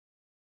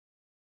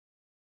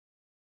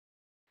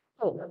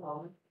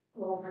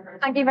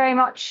Thank you very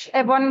much,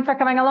 everyone, for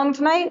coming along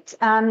tonight,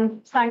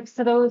 and thanks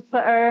to those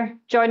that are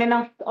joining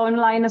us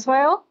online as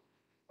well.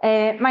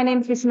 My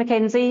name is Lisa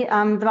McKenzie.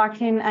 I'm the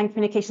Marketing and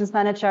Communications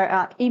Manager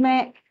at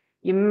EMEC.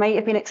 You might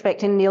have been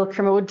expecting Neil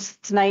Kermode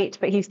tonight,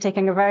 but he's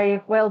taking a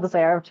very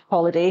well-deserved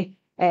holiday,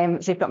 so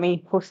you've got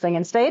me hosting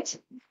instead.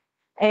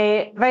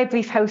 Very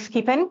brief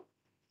housekeeping.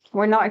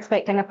 We're not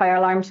expecting a fire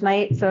alarm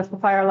tonight, so if the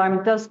fire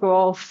alarm does go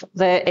off,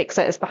 the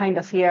exit is behind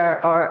us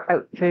here or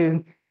out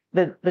through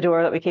the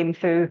door that we came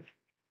through,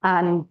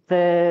 and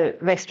the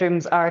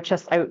restrooms are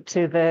just out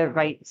to the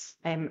right,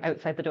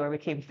 outside the door we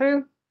came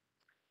through.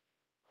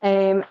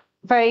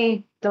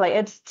 Very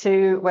delighted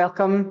to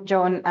welcome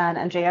John and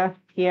Andrea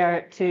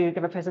here to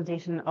give a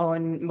presentation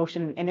on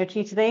Mocean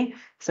Energy today.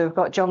 So we've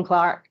got John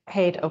Clark,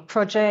 Head of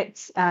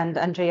Projects, and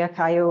Andrea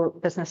Caio,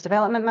 Business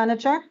Development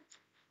Manager.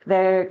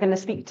 They're going to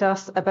speak to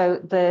us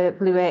about the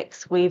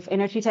BlueX wave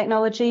energy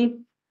technology,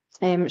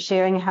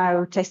 sharing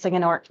how testing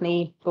in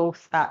Orkney,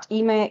 both at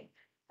EMEC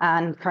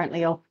and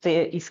currently off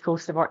the east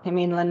coast of Orkney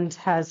mainland,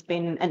 has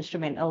been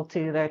instrumental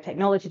to their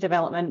technology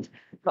development,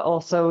 but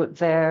also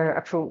their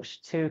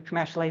approach to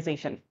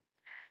commercialisation.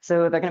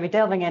 So they're going to be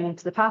delving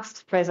into the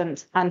past,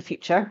 present and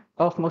future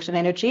of Mocean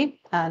Energy.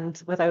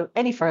 And without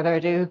any further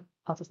ado,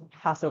 I'll just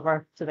pass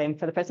over to them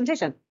for the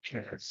presentation.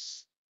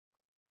 Cheers.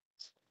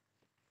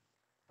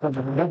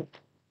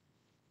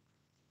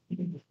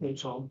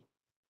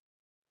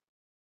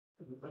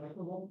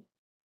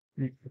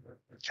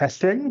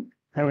 Testing.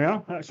 There we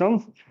are. That's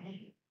on.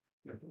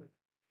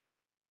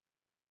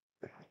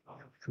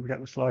 Can we get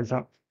the slides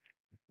up?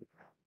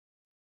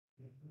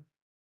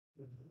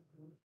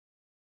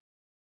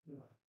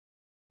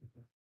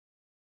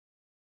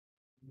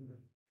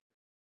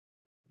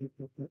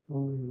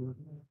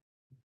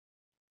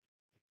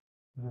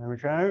 There we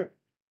go.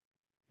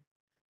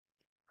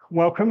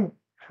 Welcome.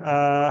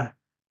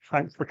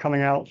 Thanks for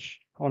coming out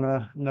on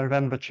a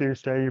November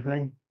Tuesday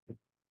evening.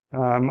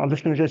 I'm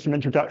just going to do some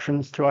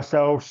introductions to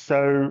ourselves.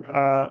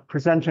 So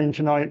presenting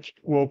tonight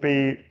will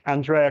be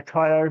Andrea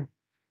Caio,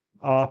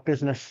 our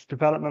Business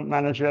Development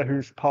Manager,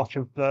 who's part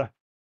of the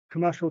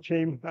commercial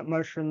team at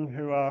Mocean,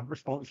 who are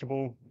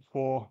responsible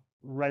for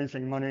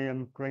raising money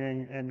and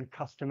bringing in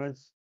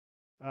customers.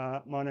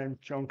 My name's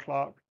John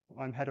Clark.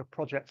 I'm Head of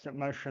Projects at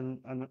Mocean,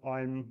 and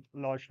I'm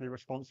largely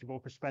responsible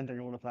for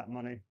spending all of that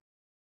money.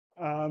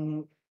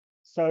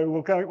 So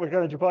we're going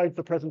to divide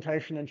the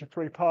presentation into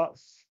three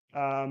parts.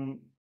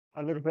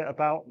 A little bit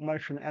about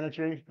Mocean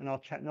Energy and our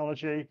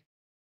technology,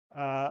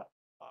 a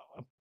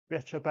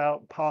bit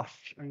about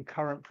past and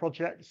current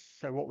projects,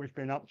 so what we've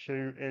been up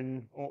to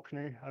in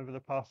Orkney over the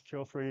past 2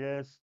 or 3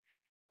 years,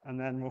 and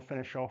then we'll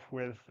finish off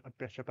with a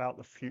bit about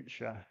the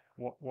future,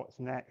 what's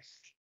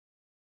next.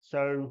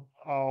 So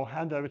I'll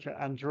hand over to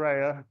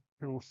Andrea,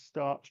 who will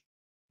start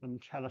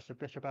and tell us a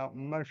bit about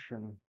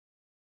Mocean.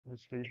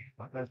 There's the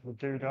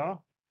doodah.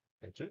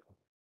 Thank you.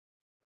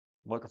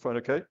 Microphone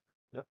okay?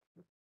 Yeah.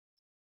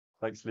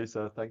 Thanks,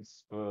 Lisa.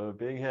 Thanks for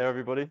being here,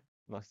 everybody.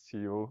 Nice to see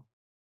you all.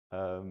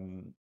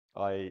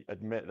 I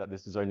admit that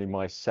this is only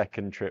my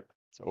second trip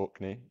to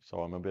Orkney, so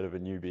I'm a bit of a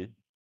newbie,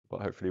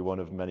 but hopefully one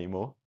of many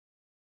more.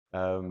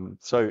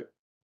 So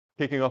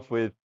kicking off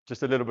with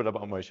just a little bit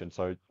about Mocean.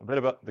 So a bit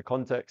about the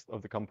context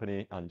of the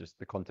company and just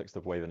the context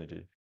of wave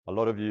energy. A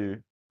lot of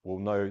you will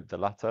know the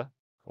latter,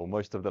 or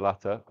most of the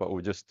latter, but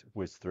we'll just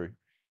whiz through.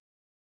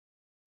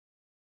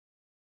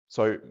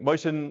 So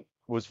Mocean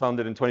was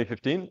founded in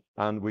 2015,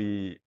 and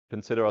we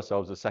consider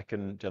ourselves a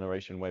second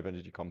generation wave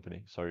energy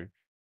company. So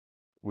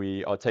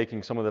we are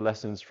taking some of the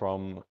lessons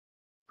from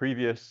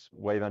previous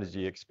wave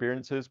energy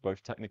experiences,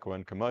 both technical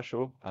and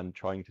commercial, and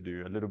trying to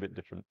do a little bit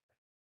different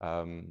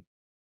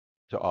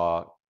to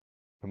our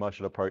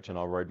commercial approach and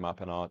our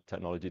roadmap and our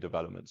technology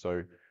development.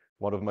 So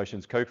one of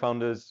Mocean's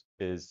co-founders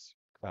is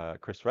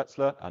Chris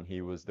Retzler, and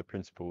he was the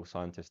principal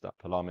scientist at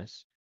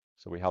Polamis.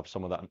 So we have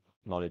some of that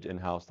knowledge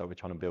in-house that we're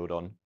trying to build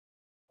on,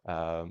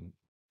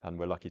 and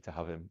we're lucky to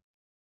have him.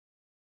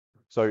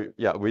 So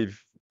yeah,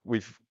 we've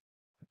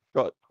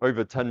got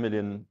over 10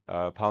 million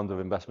pounds of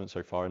investment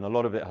so far, and a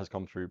lot of it has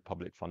come through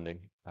public funding.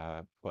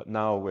 But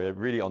now we're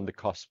really on the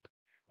cusp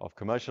of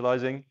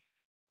commercializing,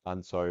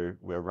 and so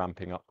we're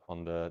ramping up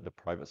on the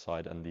private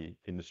side and the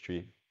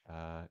industry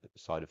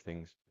side of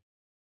things.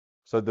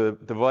 So the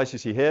device you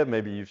see here,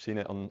 maybe you've seen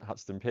it on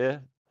Hatston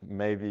Pier,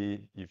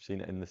 maybe you've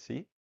seen it in the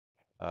sea.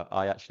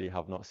 I actually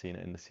have not seen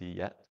it in the sea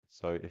yet,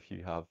 so if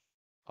you have,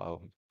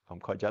 I'm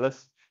quite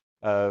jealous.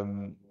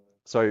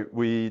 So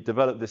we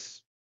developed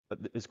this,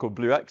 it's called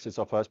BlueX, it's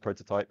our first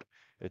prototype.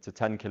 It's a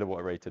 10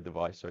 kilowatt rated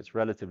device, so it's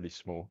relatively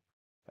small.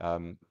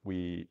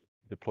 We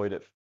deployed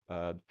it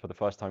for the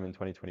first time in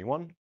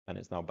 2021, and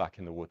it's now back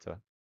in the water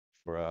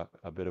for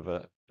a bit of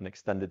an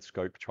extended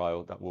scope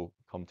trial that we'll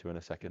come to in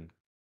a second.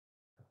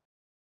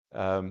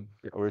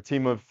 We're a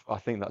team of, I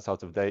think that's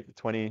out of date,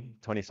 20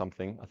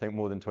 something, I think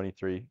more than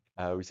 23.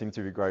 We seem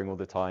to be growing all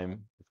the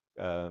time.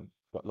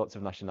 Got lots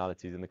of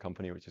nationalities in the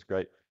company, which is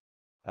great.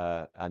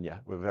 And yeah,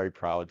 we're very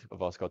proud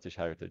of our Scottish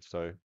heritage.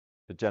 So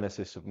the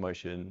genesis of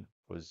Mocean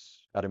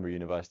was Edinburgh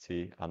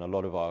University, and a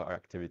lot of our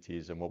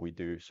activities and what we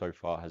do so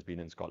far has been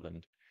in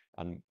Scotland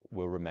and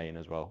will remain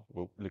as well.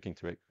 We're looking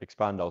to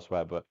expand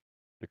elsewhere, but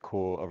the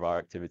core of our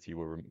activity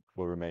will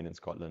remain in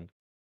Scotland.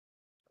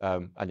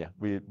 And yeah,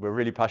 we're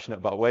really passionate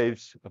about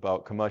waves,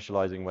 about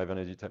commercializing wave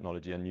energy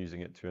technology and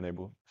using it to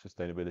enable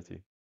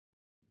sustainability.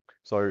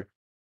 So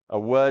a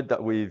word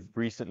that we've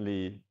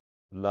recently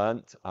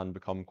learnt and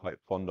become quite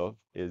fond of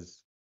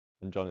is,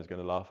 and John is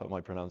going to laugh at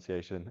my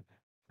pronunciation,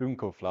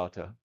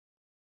 Dunkelflaute.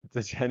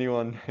 Does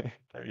anyone,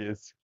 there he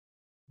is.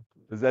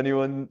 Has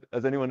anyone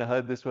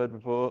heard this word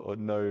before or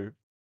no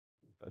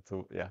at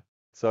all? Yeah.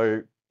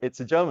 So it's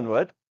a German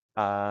word,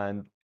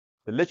 and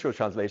the literal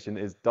translation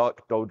is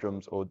dark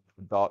doldrums or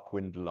dark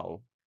wind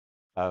lull.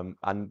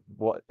 And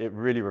what it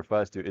really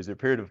refers to is a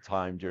period of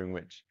time during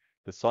which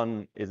the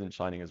sun isn't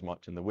shining as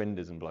much and the wind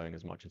isn't blowing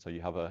as much, and so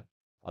you have a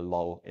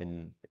lull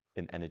in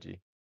energy.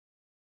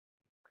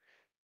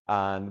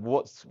 And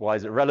why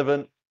is it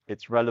relevant?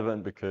 It's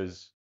relevant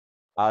because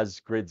as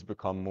grids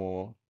become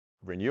more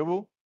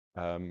renewable,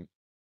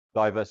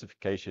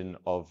 diversification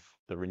of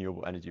the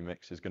renewable energy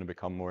mix is going to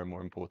become more and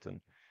more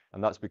important.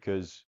 And that's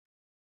because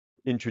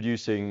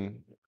introducing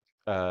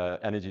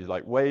energies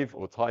like wave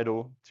or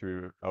tidal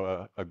to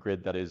a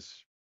grid that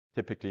is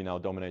typically now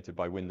dominated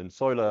by wind and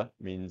solar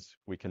means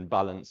we can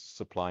balance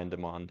supply and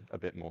demand a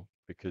bit more,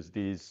 because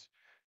these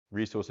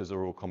resources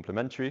are all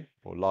complementary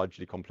or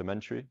largely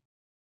complementary.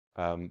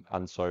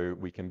 And so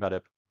we can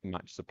better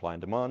match supply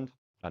and demand,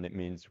 and it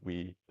means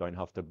we don't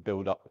have to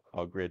build up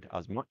our grid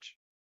as much.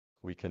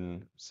 We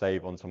can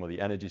save on some of the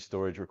energy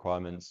storage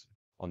requirements,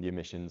 on the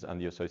emissions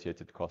and the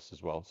associated costs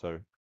as well. So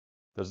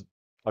there's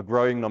a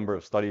growing number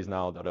of studies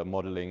now that are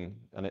modeling,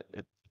 and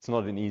it's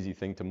not an easy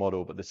thing to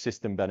model, but the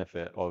system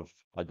benefit of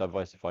a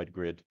diversified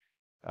grid.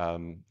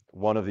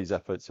 One of these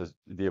efforts is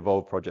the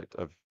Evolve project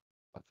of,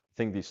 I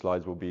think these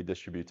slides will be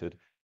distributed.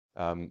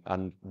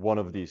 And one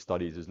of these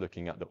studies is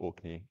looking at the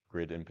Orkney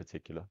grid in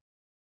particular.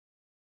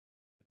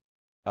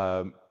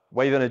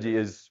 Wave energy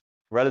is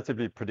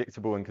relatively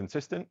predictable and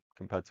consistent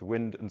compared to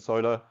wind and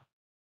solar.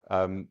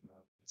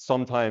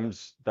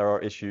 Sometimes there are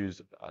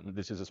issues, and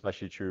this is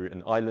especially true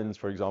in islands,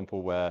 for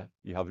example, where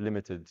you have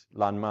limited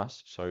land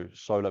mass, so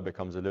solar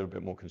becomes a little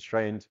bit more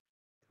constrained,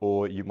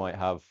 or you might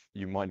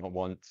not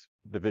want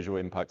the visual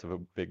impact of a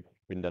big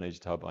wind energy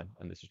turbine.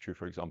 And this is true,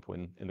 for example,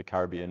 in the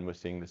Caribbean, we're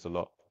seeing this a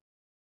lot.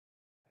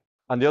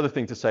 And the other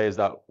thing to say is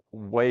that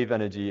wave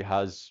energy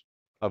has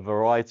a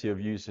variety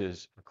of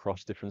uses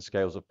across different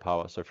scales of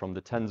power. So from the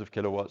tens of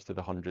kilowatts to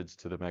the hundreds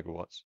to the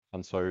megawatts.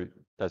 And so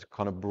there's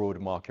kind of broad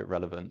market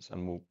relevance,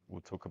 and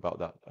we'll talk about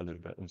that a little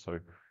bit. And so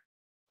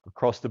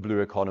across the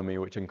blue economy,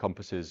 which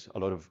encompasses a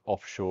lot of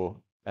offshore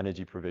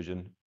energy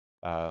provision,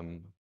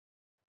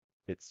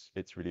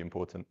 it's really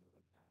important.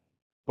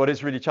 But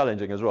it's really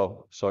challenging as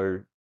well. So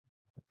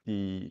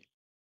the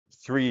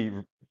three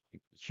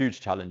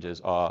huge challenges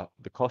are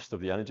the cost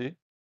of the energy.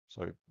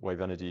 So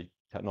wave energy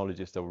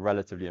technology is still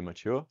relatively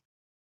immature,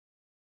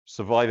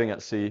 surviving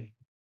at sea,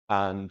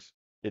 and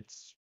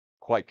it's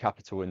quite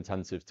capital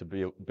intensive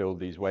to build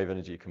these wave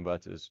energy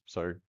converters.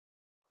 So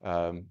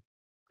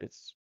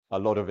it's a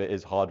lot of it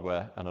is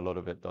hardware, and a lot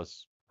of it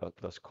does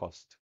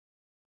cost.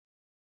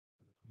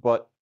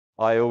 But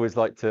I always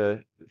like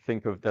to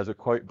think of, there's a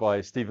quote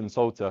by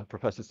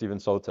Professor Stephen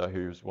Salter,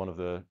 who's one of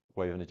the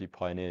wave energy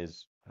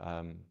pioneers,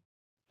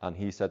 and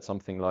he said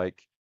something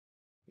like,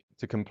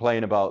 to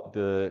complain about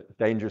the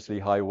dangerously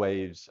high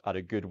waves at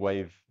a good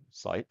wave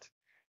site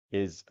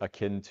is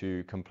akin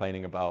to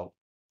complaining about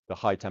the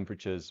high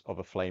temperatures of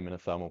a flame in a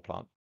thermal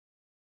plant.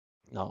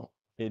 Now,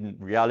 in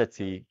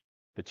reality,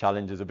 the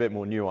challenge is a bit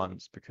more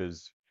nuanced,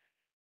 because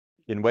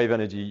in wave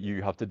energy,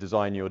 you have to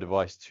design your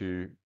device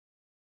you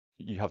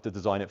have to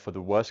design it for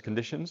the worst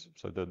conditions,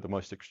 so the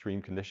most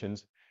extreme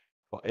conditions.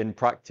 But in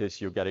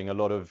practice, you're getting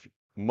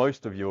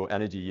most of your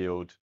energy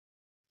yield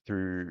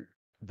through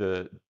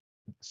the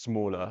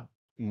smaller,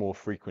 more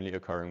frequently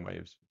occurring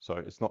waves. So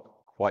it's not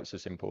quite so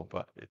simple,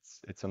 but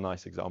it's a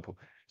nice example.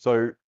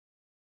 So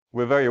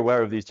we're very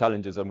aware of these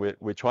challenges, and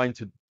we're trying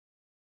to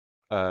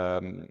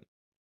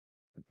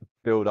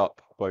build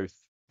up both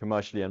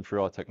commercially and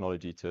through our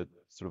technology to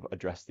sort of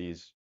address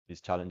these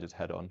challenges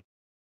head on.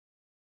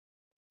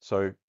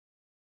 So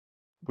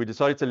we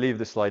decided to leave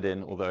this slide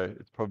in, although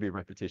it's probably a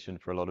repetition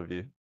for a lot of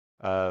you.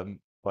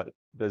 But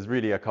there's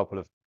really a couple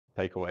of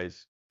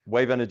takeaways.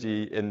 Wave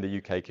energy in the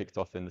UK kicked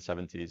off in the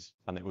 70s,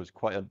 and it was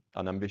quite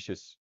an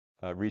ambitious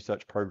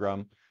research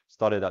program,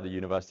 started at the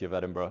University of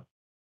Edinburgh.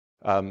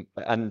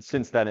 And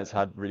since then, it's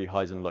had really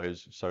highs and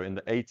lows. So in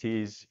the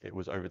 80s, it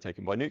was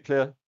overtaken by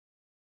nuclear.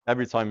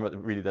 Every time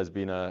really there's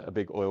been a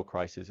big oil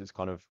crisis, it's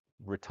kind of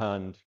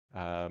returned,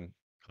 kind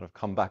of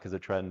come back as a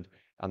trend,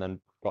 and then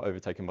got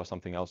overtaken by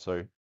something else.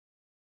 So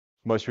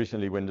most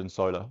recently, wind and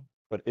solar.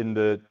 But in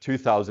the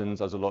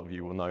 2000s, as a lot of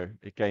you will know,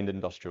 it gained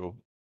industrial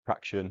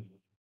traction.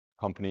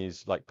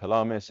 Companies like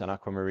Pelamis and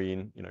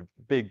Aquamarine,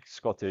 big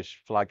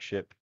Scottish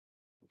flagship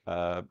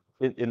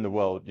in the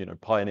world,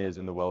 pioneers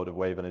in the world of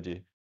wave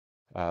energy,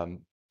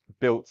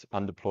 built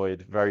and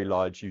deployed very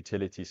large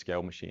utility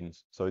scale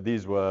machines. So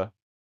these were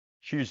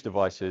huge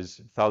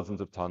devices,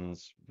 thousands of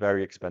tons,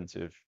 very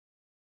expensive.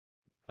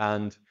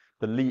 And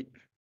the leap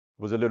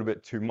was a little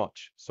bit too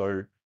much.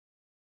 So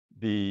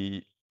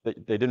they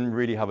didn't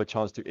really have a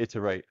chance to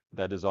iterate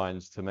their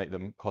designs to make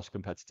them cost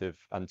competitive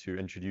and to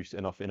introduce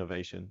enough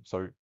innovation.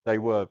 So they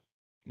were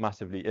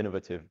massively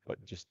innovative,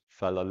 but just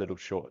fell a little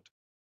short.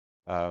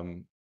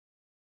 And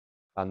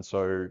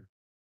so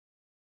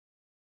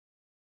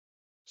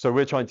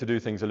we're trying to do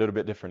things a little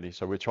bit differently.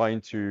 So we're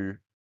trying to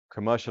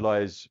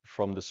commercialize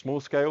from the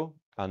small scale,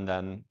 and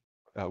then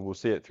we'll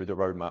see it through the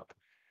roadmap.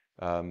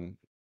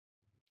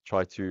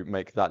 Try to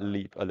make that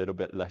leap a little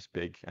bit less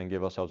big and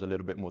give ourselves a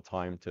little bit more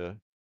time to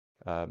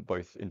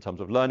both in terms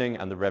of learning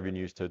and the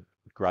revenues to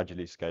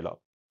gradually scale up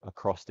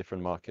across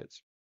different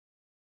markets.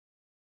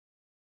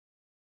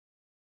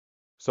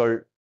 So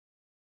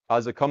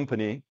as a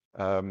company,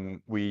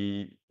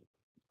 we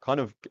kind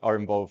of are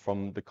involved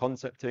from the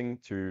concepting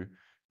to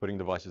putting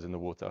devices in the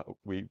water.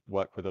 We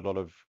work with a lot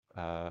of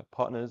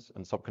partners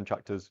and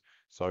subcontractors.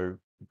 So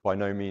by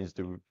no means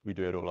do we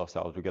do it all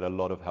ourselves. We get a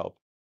lot of help.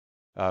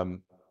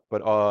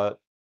 But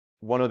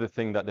one of the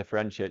things that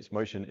differentiates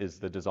Mocean is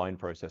the design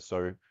process.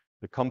 So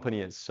the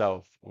company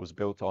itself was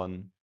built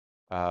on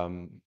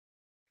an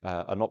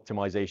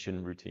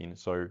optimization routine.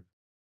 So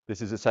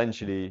this is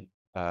essentially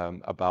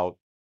about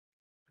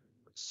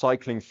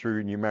cycling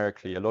through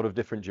numerically a lot of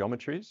different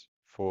geometries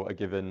for a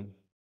given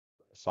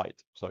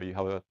site. So you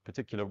have a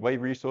particular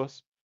wave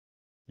resource.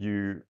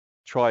 You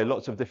try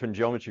lots of different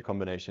geometry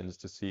combinations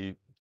to see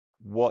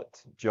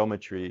what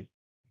geometry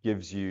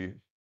gives you,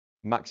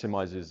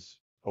 maximizes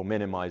or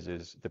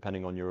minimizes,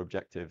 depending on your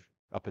objective,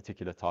 a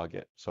particular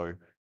target. So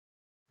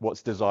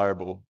what's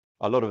desirable?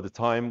 A lot of the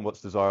time,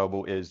 what's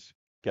desirable is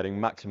getting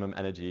maximum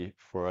energy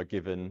for a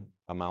given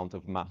amount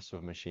of mass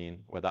of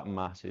machine, where that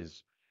mass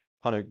is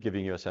kind of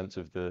giving you a sense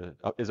of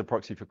is a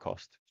proxy for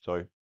cost.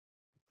 So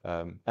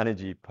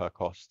energy per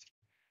cost.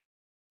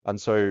 And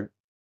so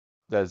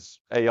there's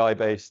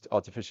AI-based,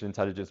 artificial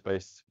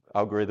intelligence-based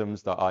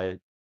algorithms that I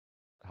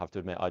have to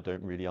admit I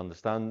don't really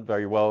understand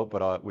very well,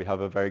 but we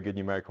have a very good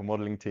numerical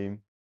modeling team.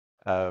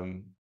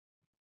 And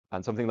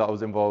something that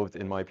was involved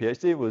in my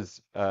PhD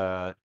was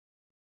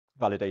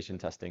validation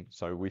testing.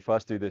 So we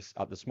first do this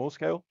at the small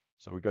scale.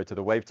 So we go to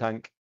the wave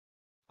tank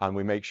and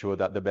we make sure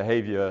that the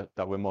behavior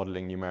that we're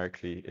modeling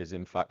numerically is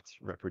in fact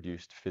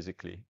reproduced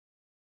physically.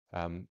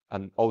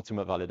 And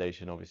ultimate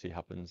validation obviously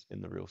happens in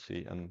the real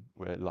sea, and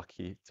we're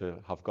lucky to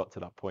have got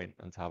to that point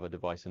and to have a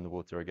device in the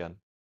water again.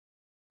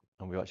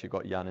 And we've actually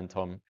got Jan and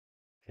Tom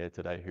here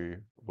today who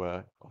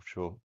were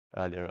offshore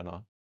earlier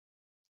and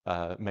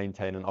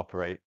maintain and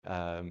operate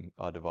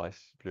our device,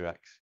 BlueX.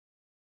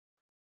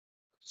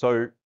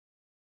 So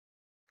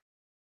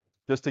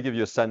just to give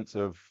you a sense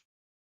of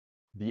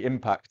the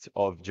impact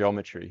of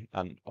geometry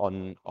and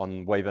on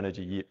wave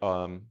energy,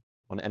 on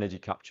energy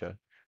capture.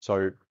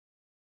 So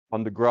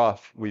on the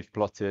graph, we've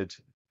plotted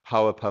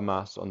power per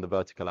mass on the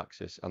vertical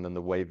axis and then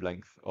the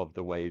wavelength of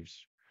the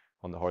waves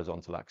on the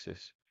horizontal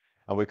axis.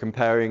 And we're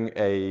comparing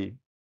a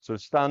sort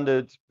of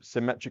standard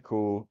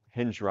symmetrical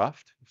hinge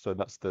raft, so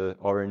that's the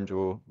orange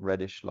or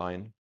reddish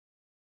line,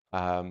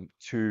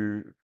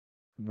 to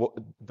what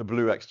the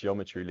BlueX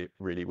geometry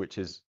really, which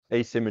is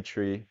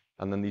asymmetry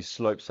and then these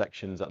slope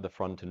sections at the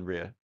front and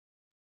rear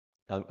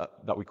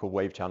that we call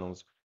wave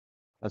channels.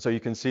 And so you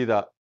can see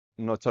that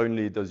not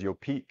only does your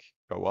peak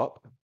go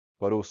up,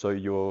 but also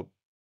your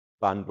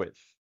bandwidth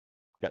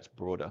gets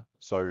broader.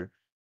 So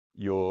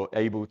you're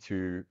able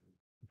to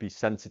be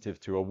sensitive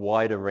to a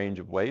wider range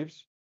of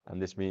waves. And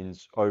this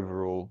means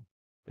overall,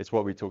 it's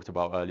what we talked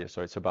about earlier.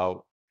 So it's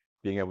about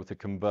being able to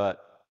convert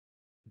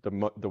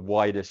the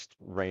widest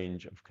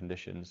range of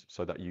conditions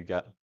so that you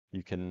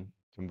can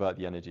convert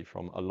the energy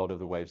from a lot of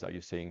the waves that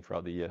you're seeing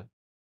throughout the year.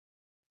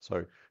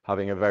 So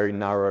having a very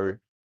narrow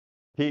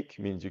peak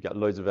means you get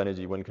loads of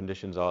energy when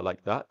conditions are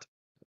like that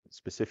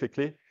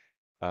specifically.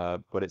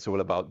 But it's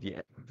all about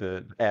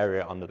the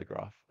area under the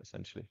graph,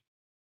 essentially.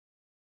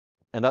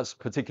 And that's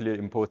particularly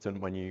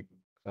important when you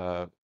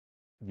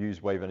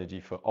use wave energy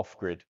for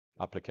off-grid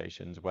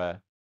applications,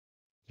 where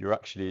you're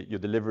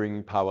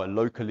delivering power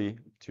locally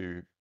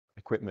to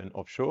equipment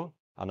offshore.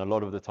 And a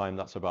lot of the time,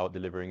 that's about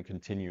delivering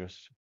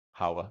continuous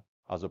power,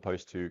 as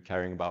opposed to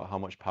caring about how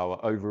much power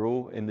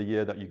overall in the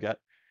year that you get.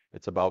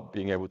 It's about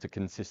being able to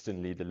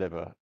consistently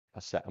deliver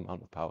a set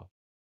amount of power.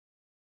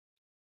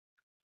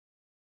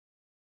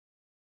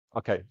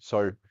 Okay,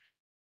 so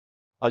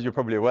as you're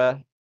probably aware,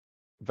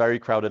 very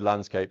crowded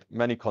landscape,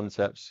 many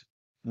concepts,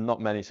 not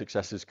many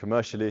successes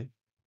commercially.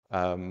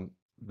 Let's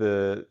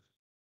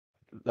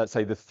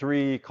say the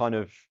three kind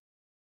of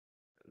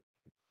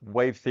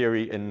wave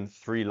theory in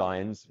 3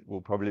 lines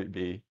will probably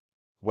be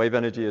wave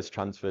energy is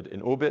transferred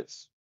in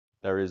orbits.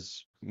 There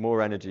is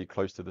more energy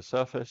close to the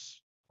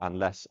surface and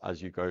less as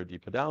you go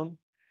deeper down.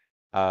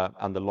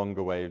 And the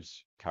longer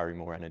waves carry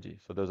more energy.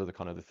 So those are the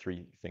kind of the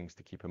 3 things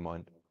to keep in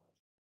mind.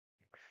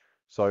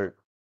 So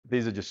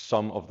these are just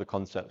some of the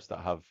concepts that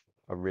have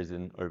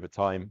arisen over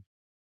time.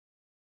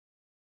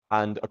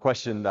 And a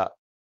question that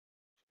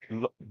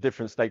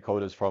different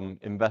stakeholders, from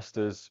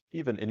investors,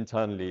 even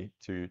internally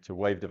to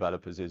wave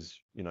developers, is,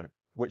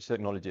 which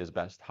technology is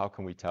best? How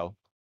can we tell?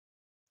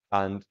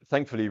 And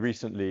thankfully,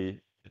 recently,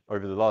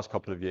 over the last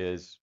couple of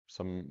years,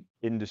 some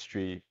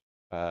industry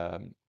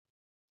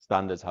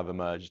standards have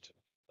emerged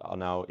that are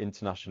now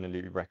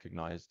internationally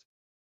recognized.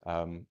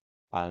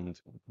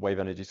 And Wave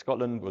Energy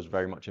Scotland was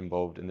very much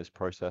involved in this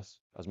process,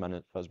 as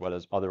well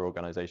as other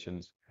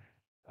organizations.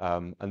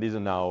 And these are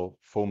now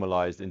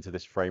formalized into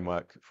this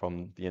framework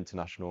from the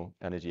International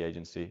Energy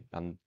Agency.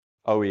 And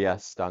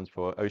OES stands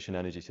for Ocean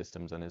Energy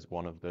Systems and is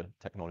one of the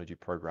technology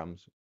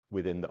programs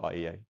within the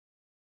IEA.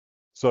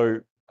 So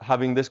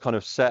having this kind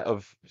of set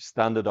of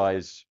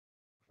standardized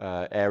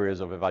areas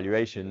of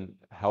evaluation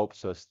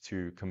helps us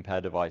to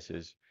compare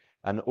devices,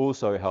 and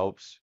also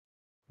helps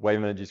Wave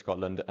Energy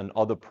Scotland and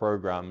other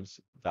programs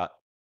that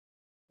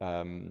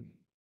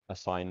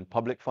assign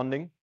public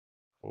funding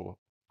or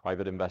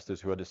private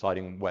investors who are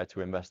deciding where to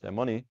invest their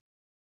money,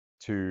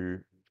 to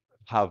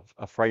have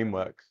a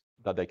framework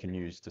that they can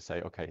use to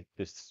say, okay,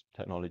 this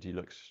technology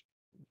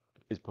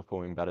is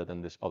performing better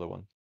than this other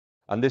one.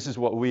 And this is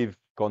what we've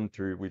gone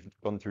through. We've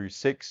gone through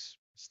 6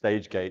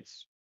 stage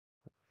gates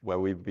where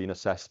we've been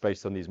assessed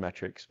based on these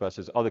metrics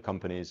versus other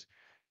companies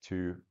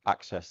to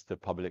access the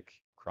public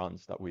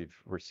grants that we've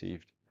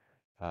received.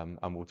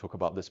 And we'll talk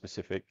about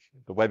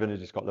the Wave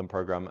Energy Scotland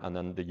program and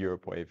then the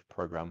Europe Wave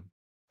program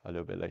a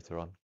little bit later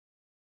on.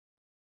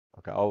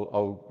 Okay,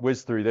 I'll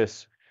whiz through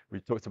this. We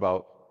talked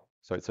about,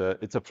 so it's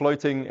a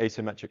floating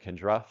asymmetric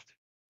hinge raft.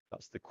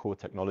 That's the core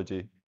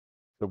technology.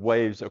 The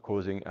waves are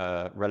causing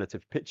a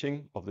relative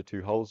pitching of the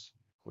 2 hulls.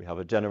 We have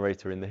a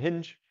generator in the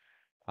hinge,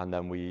 and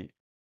then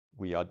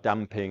we are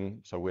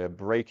damping, so we're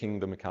breaking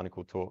the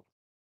mechanical torque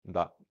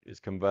that is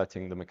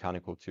converting the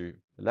mechanical to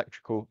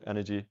electrical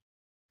energy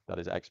that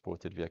is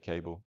exported via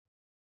cable.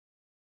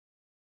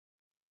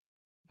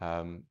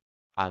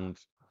 And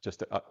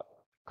just a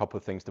couple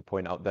of things to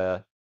point out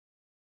there.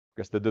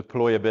 I guess the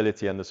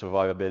deployability and the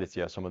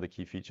survivability are some of the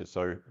key features.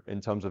 So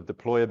in terms of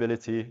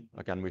deployability,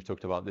 again, we've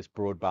talked about this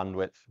broad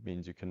bandwidth,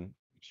 means you can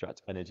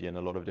extract energy in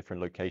a lot of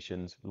different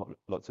locations,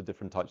 lots of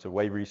different types of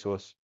wave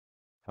resource.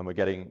 And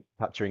we're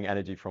capturing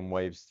energy from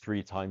waves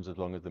 3 times as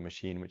long as the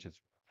machine, which is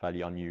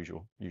fairly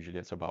unusual. Usually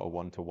it's about a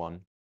 1-to-1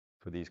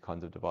 for these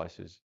kinds of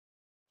devices.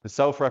 The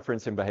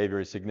self-referencing behavior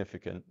is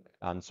significant.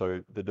 And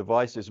so the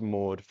device is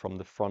moored from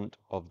the front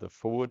of the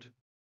forward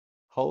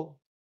hull,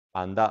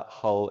 and that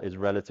hull is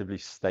relatively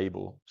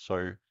stable.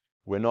 So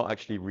we're not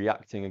actually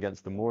reacting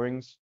against the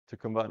moorings to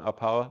convert our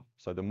power.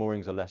 So the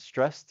moorings are less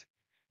stressed.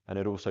 And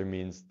it also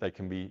means they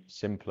can be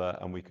simpler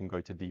and we can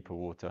go to deeper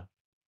water,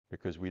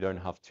 because we don't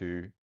have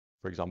to,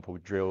 for example,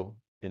 drill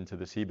into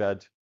the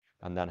seabed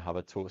and then have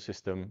a torque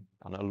system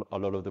and a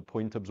lot of the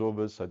point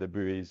absorbers, so the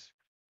buoys,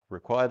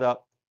 require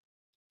that.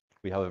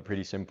 We have a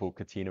pretty simple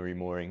catenary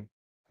mooring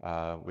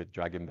with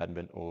drag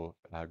embedment or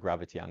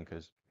gravity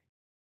anchors.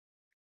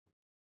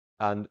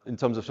 And in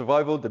terms of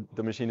survival,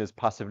 the machine is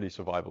passively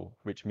survival,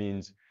 which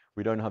means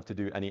we don't have to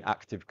do any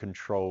active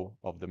control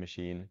of the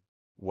machine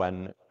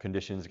when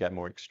conditions get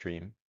more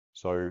extreme.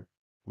 So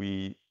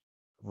we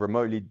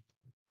remotely,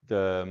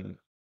 the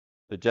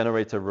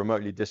generator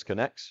remotely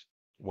disconnects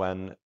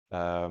when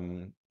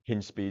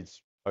hinge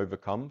speeds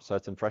overcome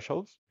certain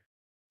thresholds,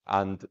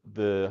 and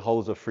the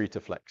hulls are free to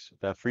flex.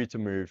 They're free to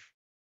move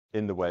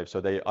in the waves. So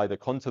they either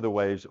contour the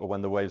waves, or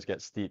when the waves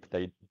get steep,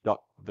 the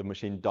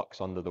machine ducks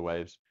under the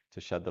waves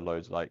to shed the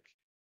loads. I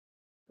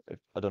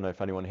don't know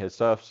if anyone here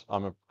surfs.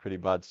 I'm a pretty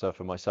bad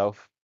surfer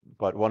myself.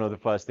 But one of the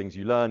first things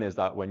you learn is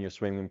that when you're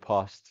swimming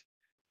past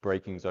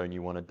braking zone,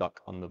 you want to duck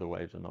under the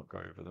waves and not go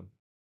over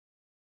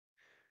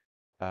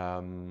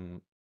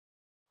them.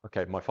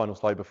 Okay, my final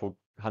slide before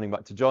handing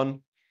back to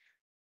John.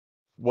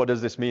 What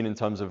does this mean in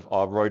terms of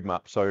our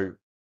roadmap? So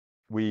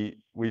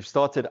we've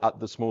started at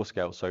the small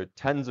scale, so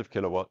tens of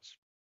kilowatts,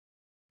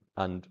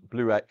 and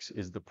Blue X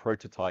is the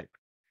prototype.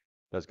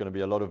 There's going to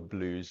be a lot of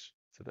blues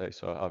today,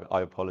 so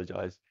I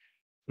apologize.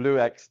 Blue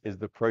X is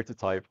the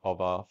prototype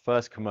of our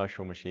first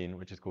commercial machine,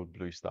 which is called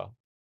Blue Star.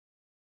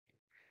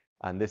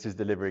 And this is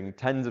delivering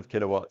tens of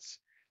kilowatts,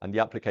 and the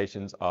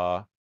applications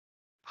are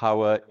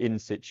power in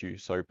situ,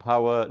 so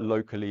power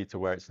locally to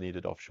where it's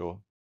needed offshore.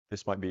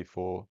 This might be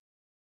for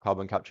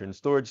carbon capture and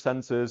storage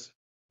sensors,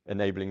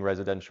 enabling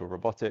residential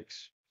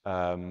robotics,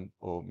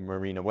 or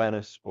marine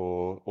awareness,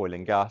 or oil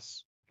and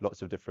gas,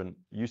 lots of different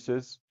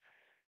uses.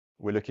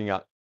 We're looking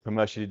at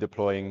commercially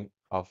deploying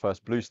our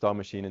first Blue Star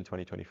machine in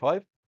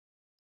 2025.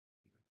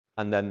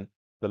 And then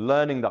the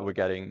learning that we're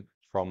getting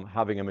from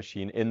having a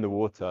machine in the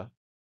water,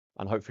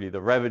 and hopefully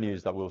the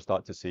revenues that we'll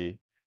start to see,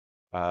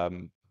 are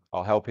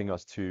helping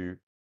us to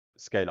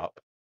scale up.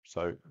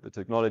 So the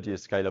technology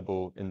is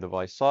scalable in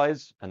device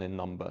size and in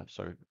number,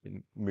 so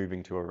in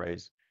moving to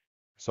arrays.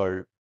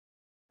 So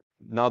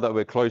now that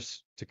we're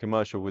close to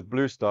commercial with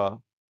Blue Star,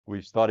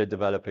 we've started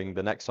developing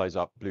the next size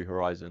up, Blue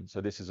Horizon.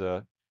 So this is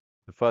the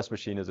first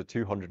machine is a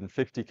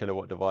 250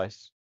 kilowatt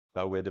device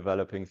that we're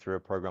developing through a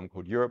program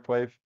called Europe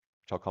Wave,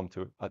 which I'll come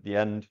to at the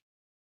end.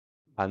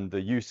 And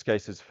the use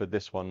cases for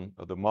this one,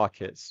 or the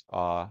markets,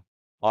 are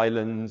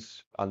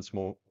islands and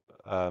small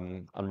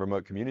and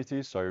remote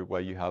communities. So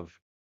where you have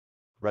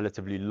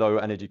relatively low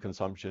energy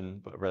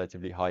consumption, but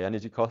relatively high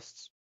energy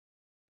costs,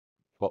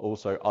 but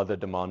also other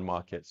demand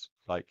markets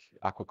like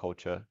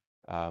aquaculture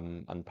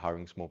and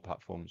powering small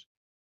platforms.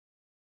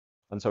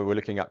 And so we're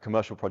looking at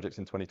commercial projects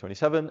in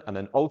 2027, and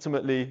then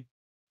ultimately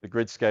the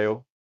grid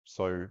scale.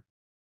 So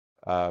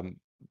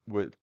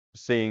we're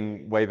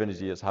seeing wave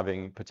energy as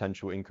having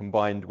potential in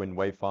combined wind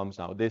wave farms.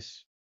 Now,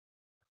 this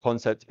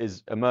concept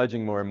is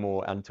emerging more and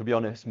more, and to be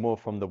honest, more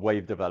from the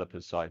wave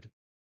developers side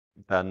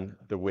than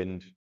the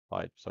wind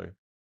side. So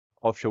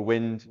offshore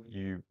wind,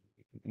 you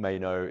may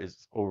know,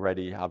 is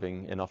already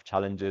having enough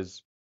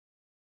challenges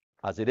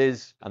as it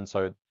is. And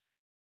so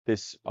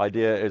this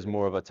idea is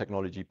more of a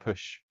technology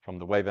push from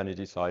the wave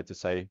energy side to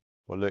say,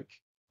 well, look,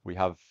 we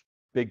have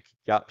big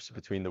gaps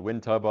between the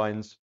wind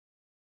turbines.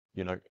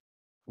 You know,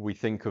 we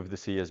think of the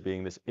sea as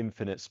being this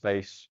infinite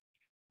space,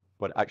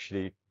 but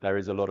actually there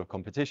is a lot of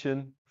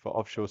competition for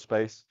offshore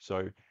space.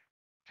 So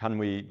can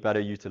we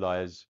better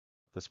utilize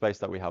the space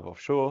that we have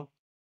offshore,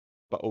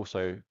 but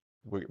also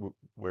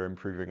we're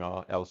improving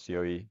our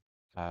LCOE,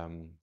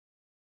 and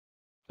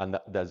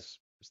there's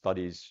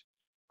studies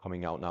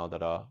coming out now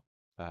that are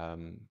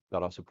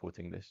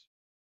supporting this.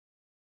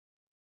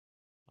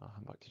 I'll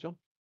hand back to John.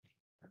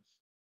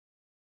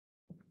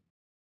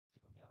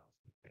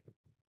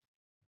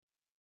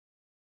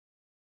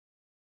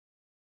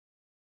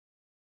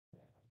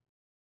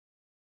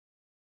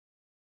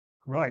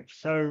 Right,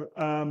 so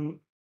a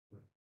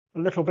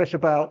little bit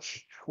about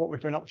what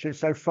we've been up to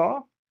so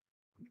far.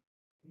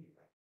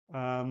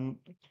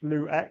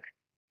 Blue X,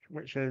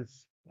 which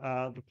is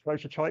the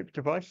prototype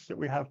device that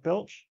we have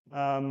built.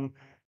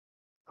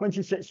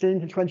 2016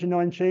 to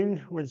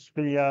 2019 was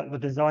the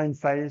design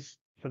phase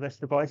for this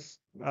device,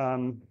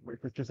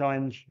 which was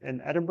designed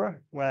in Edinburgh,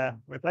 where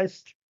we're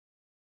based.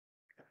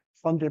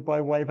 Funded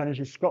by Wave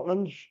Energy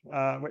Scotland,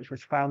 which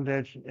was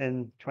founded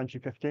in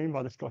 2015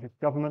 by the Scottish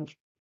Government.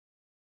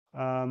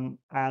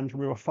 And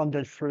we were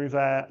funded through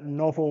their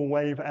novel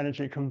wave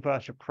energy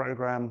converter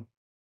program,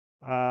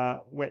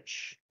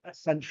 which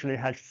essentially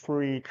had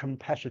 3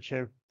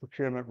 competitive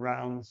procurement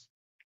rounds.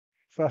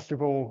 First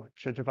of all,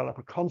 to develop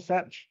a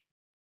concept.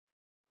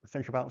 I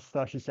think about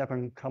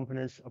 37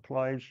 companies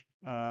applied,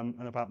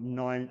 and about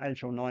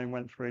 8 or 9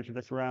 went through to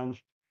this round.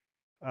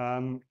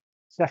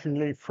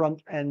 Secondly,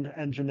 front-end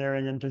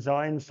engineering and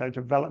design, so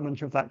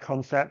development of that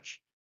concept.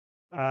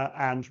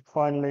 And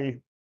finally,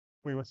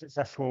 we were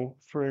successful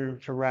through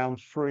to round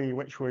 3,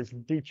 which was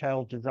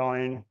detailed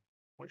design,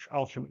 which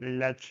ultimately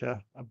led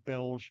to a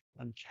build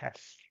and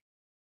test.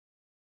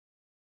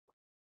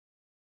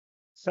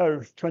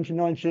 So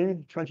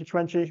 2019,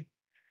 2020,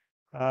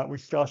 we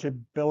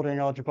started building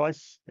our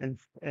device in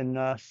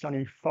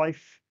sunny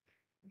Fife.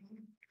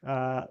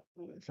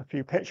 There's a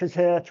few pictures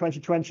here.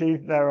 2020,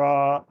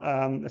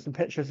 there's some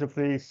pictures of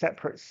the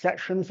separate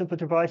sections of the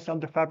device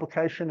under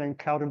fabrication in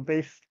Cowden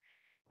Beath.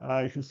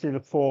 You can see the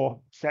 4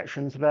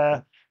 sections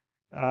there.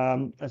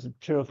 There's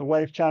 2 of the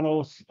wave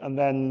channels, and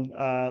then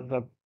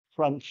the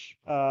front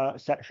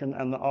section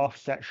and the aft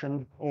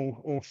section,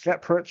 all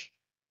separate.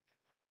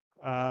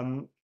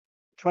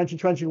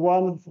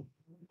 2021,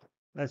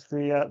 there's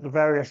the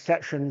various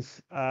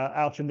sections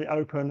out in the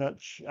open at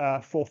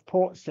Forth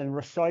Ports in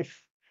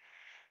Rosyth,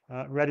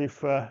 ready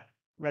for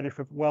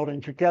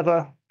welding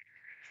together.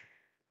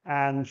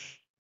 And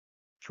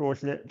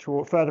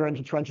further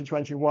into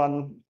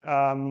 2021,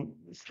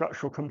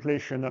 structural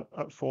completion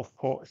at Forth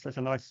Ports. There's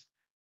a nice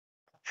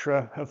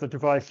picture of the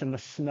device in the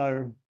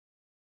snow.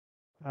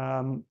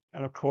 And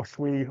of course,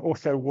 we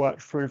also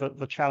worked through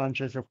the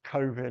challenges of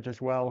COVID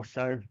as well.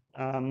 So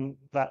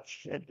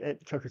it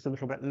took us a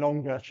little bit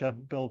longer to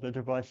build the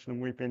device than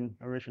we've been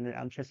originally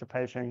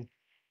anticipating.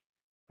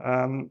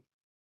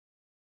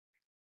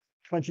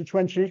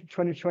 2020,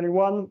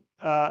 2021,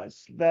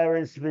 there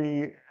is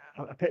a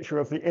picture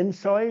of the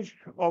inside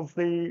of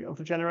the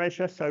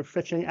generator. So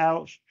fitting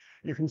out,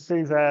 you can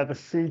see there the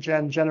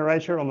C-Gen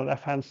generator on the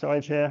left-hand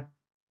side here.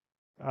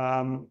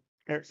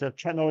 It's a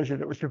technology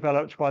that was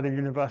developed by the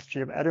University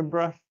of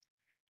Edinburgh,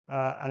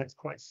 and it's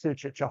quite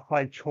suited to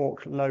high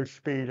torque, low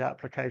speed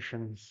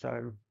applications.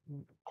 So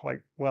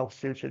quite well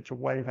suited to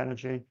wave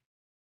energy.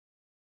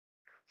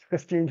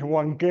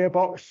 15-to-1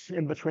 gearbox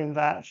in between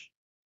that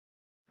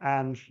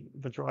and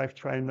the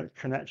drivetrain that's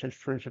connected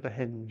through to the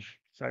hinge.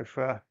 So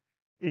for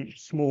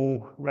each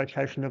small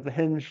rotation of the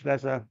hinge,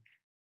 there's a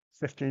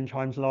 15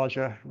 times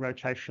larger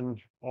rotation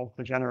of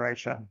the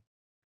generator.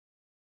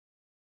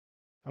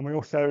 And we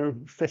also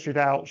fitted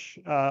out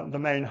the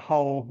main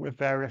hull with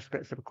various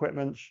bits of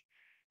equipment,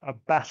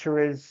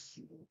 batteries,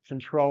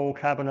 control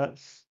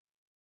cabinets,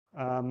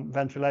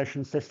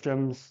 ventilation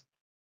systems,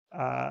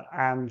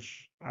 and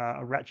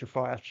a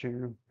rectifier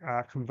to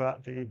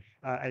convert the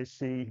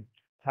AC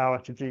power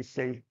to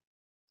DC.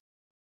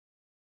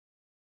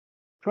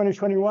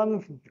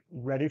 2021,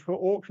 ready for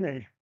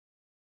Orkney.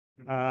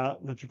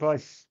 The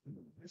device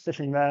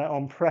sitting there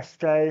on press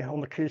day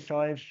on the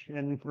quayside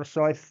in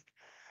Rosyth.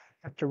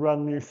 have to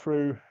run you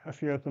through a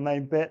few of the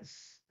main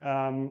bits.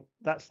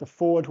 That's the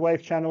forward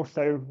wave channel,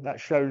 so that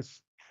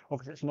shows,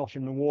 obviously it's not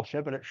in the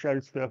water, but it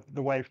shows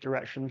the wave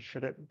direction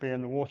should it be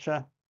in the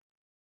water.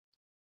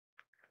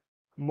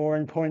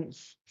 Mooring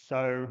points,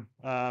 so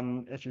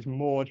it is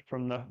moored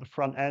from the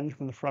front end,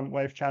 from the front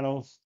wave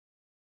channels.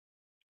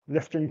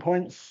 Lifting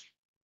points,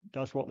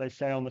 does what they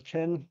say on the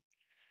tin.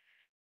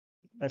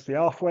 There's the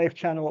aft wave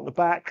channel at the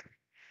back.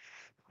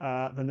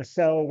 The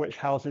nacelle, which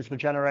houses the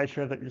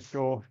generator that you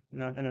saw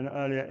in an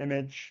earlier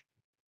image.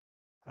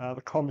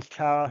 The comms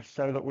tower,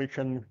 so that we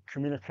can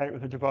communicate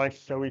with the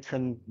device, so we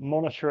can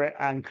monitor it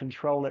and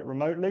control it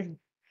remotely.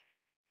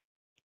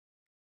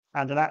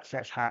 And an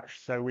access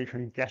hatch, so we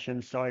can get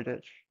inside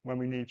it when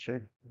we need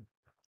to.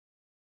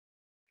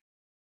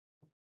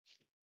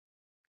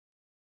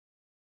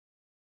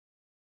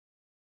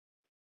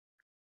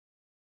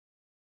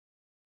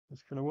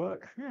 It's going to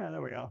work. Yeah,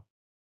 there we are.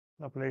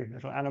 Lovely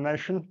little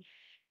animation.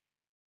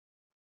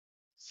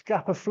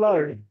 Scapa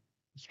flow.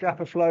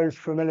 Scapa flow is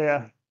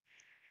familiar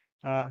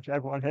to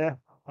everyone here,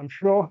 I'm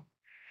sure.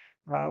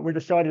 We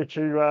decided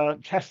to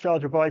test our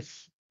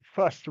device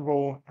first of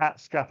all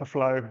at Scapa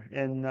flow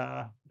in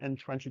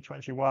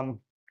 2021.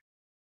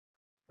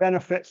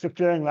 Benefits of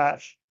doing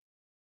that.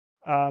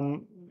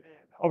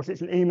 Obviously,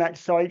 it's an EMEX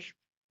site,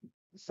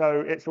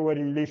 so it's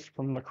already leased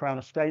from the Crown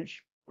Estate,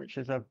 which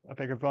is a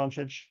big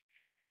advantage.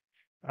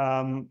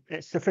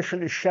 It's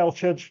sufficiently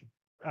sheltered,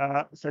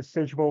 so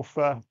suitable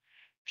for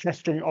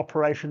testing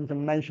operations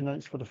and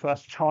maintenance for the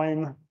first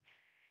time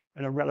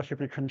in a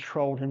relatively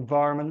controlled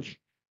environment.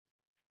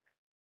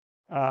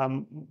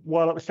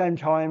 While at the same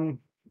time,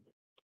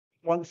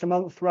 once a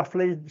month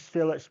roughly,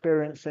 still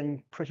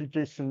experiencing pretty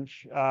decent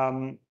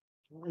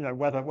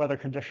weather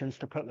conditions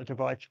to put the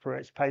device through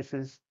its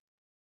paces.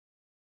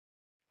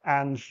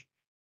 And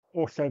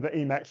also the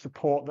EMEX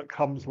support that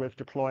comes with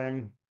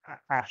deploying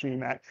at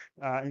EMEX,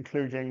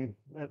 including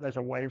there's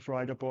a wave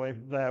rider buoy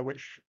there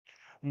which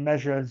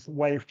measures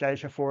wave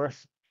data for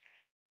us.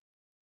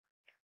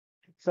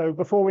 So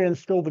before we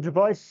install the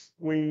device,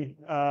 we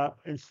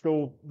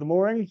install the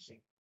moorings.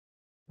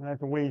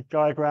 There's a wee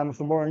diagram of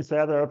the moorings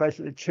there. There are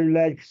basically two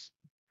legs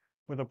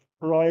with a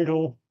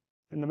bridle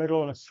in the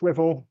middle and a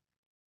swivel,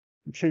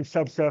 and two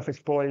subsurface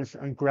buoys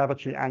and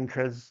gravity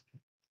anchors.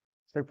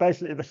 So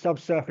basically the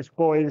subsurface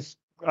buoys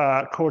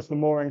cause the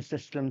mooring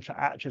system to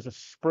act as a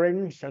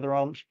spring, so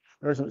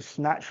there isn't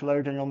snatch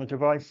loading on the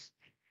device,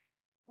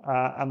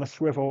 and the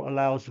swivel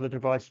allows the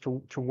device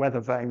to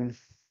weather vane.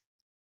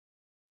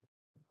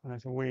 And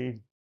there's a wee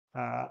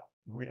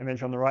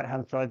image on the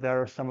right-hand side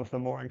there of some of the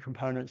mooring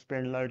components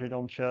being loaded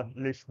onto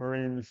Loose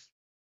Marine's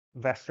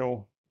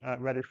vessel,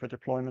 ready for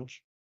deployment.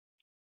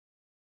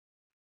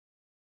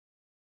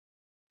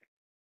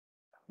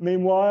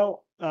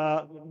 Meanwhile,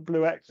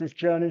 Blue X's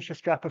journey to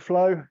Scapa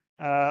flow.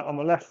 On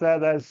the left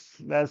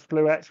there's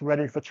Blue X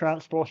ready for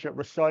transport at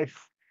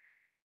Recife.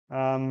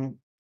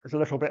 There's a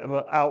little bit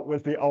of out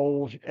with the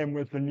old, in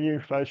with the new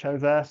photo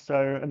there.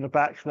 So in the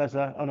back there's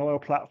an oil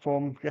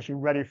platform getting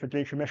ready for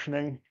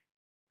decommissioning,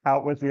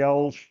 out with the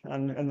old,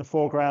 and in the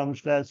foreground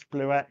there's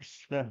Blue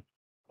X, the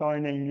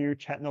shining new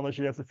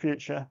technology of the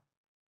future.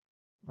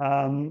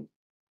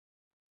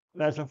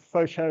 There's a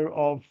photo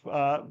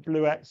of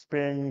Blue X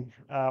being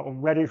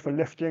ready for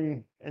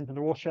lifting into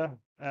the water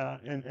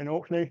in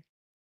Orkney.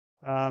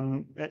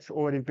 It's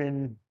already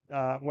been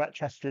wet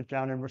tested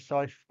down in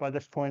Recife by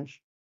this point,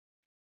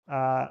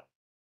 and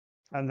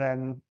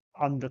then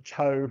under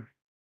tow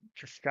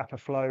to Scapa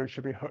flow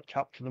should be hooked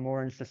up to the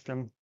mooring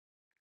system.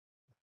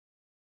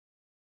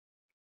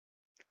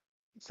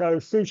 So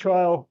sea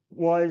trial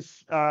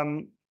wise,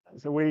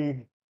 so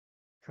a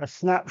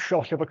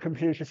snapshot of a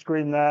computer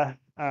screen there.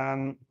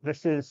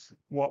 This is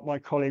what my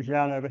colleague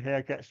Jan over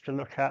here gets to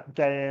look at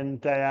day in,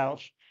 day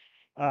out,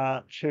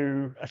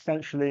 to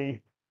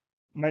essentially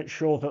make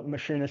sure that the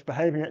machine is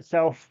behaving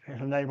itself.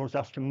 It enables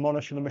us to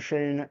monitor the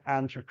machine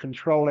and to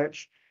control it.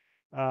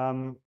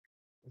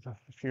 There's a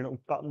few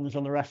little buttons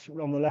on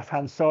the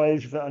left-hand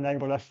side that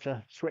enable us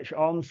to switch it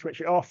on,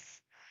 switch it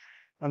off.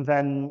 And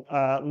then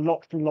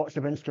lots and lots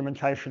of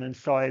instrumentation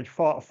inside,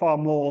 far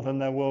more than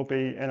there will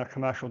be in a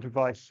commercial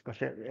device, but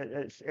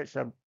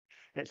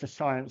it's a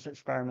science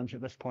experiment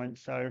at this point,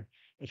 so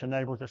it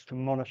enables us to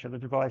monitor the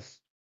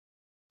device.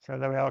 So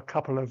there we are, a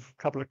couple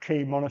of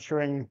key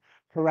monitoring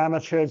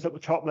parameters at the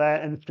top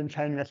there.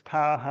 Instantaneous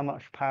power, how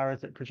much power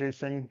is it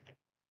producing?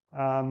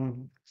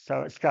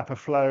 So at Scapa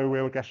flow,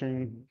 we were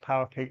getting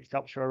power peaks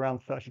up to around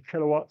 30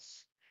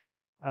 kilowatts,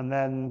 and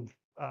then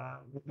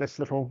this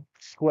little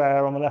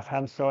square on the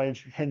left-hand side,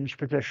 hinge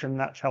position,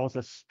 that tells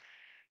us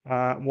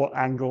what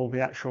angle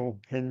the actual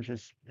hinge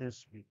is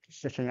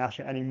sitting at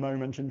any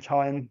moment in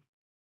time.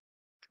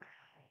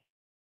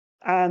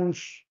 And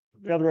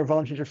the other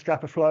advantage of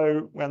Scapa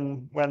flow,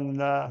 when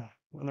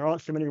there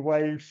aren't so many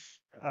waves,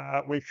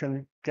 we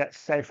can get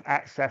safe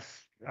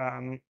access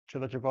to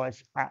the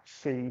device at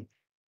sea,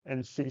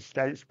 in sea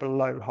states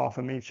below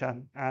 0.5 meter,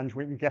 and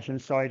we can get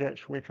inside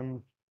it. We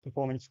can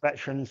perform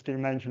inspections, do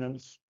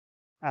maintenance,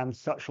 and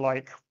such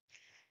like.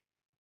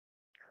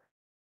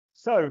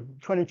 So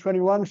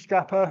 2021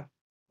 Scapa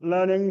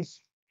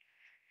learnings.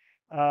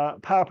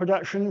 Power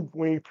production,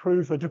 we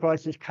proved the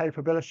device's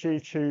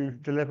capability to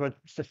deliver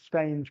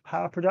sustained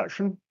power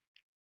production.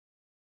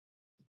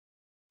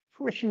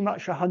 Pretty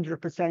much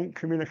 100%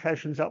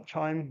 communications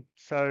uptime,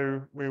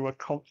 so we were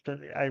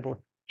constantly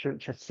able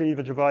to see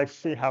the device,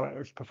 see how it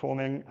was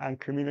performing, and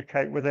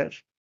communicate with it.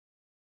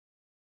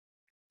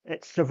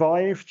 It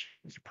survived.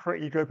 It's a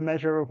pretty good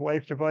measure of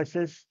wave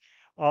devices.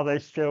 Are they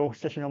still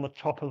sitting on the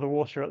top of the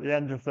water at the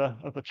end of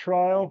the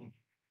trial?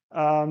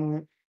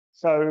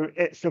 So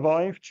it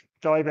survived,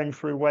 diving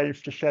through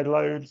waves to shed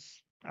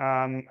loads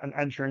and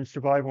entering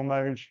survival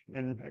mode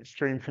in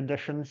extreme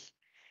conditions.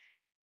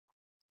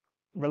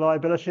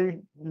 Reliability,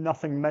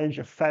 nothing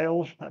major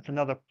failed. That's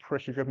another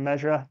pretty good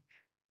measure.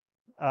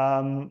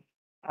 And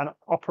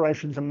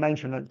operations and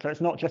maintenance. So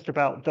it's not just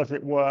about does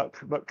it work,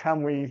 but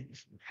can we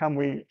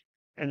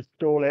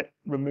install it,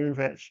 remove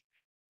it,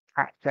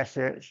 access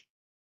it,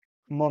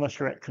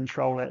 monitor it,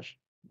 control it.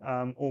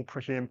 All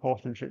pretty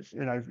important. It's,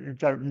 you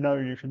don't know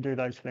you can do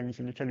those things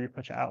until you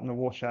put it out in the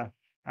water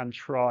and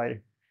try.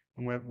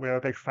 And we're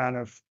a big fan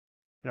of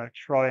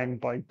trying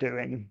by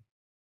doing.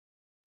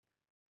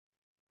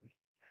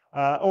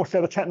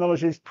 Also, the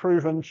technology is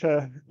proven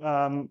to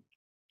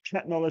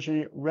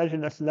technology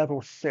readiness level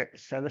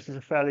 6. So this is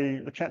the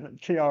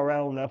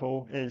TRL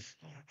level is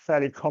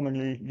fairly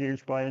commonly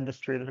used by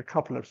industry. There's a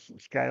couple of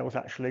scales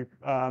actually.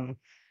 But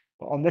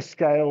on this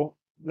scale,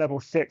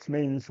 level 6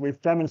 means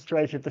we've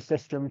demonstrated the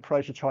system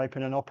prototype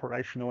in an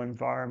operational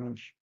environment.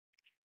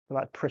 So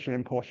that's pretty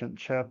important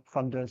to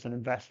funders and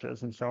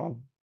investors and so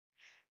on.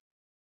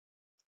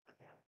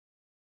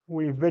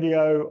 We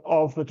video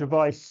of the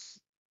device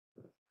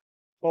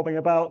bobbing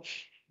about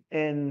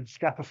in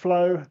Scapa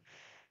flow,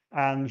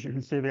 and you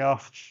can see the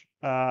aft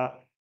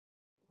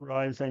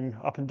rising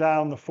up and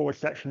down, the forward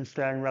section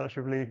staying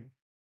relatively a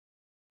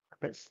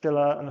bit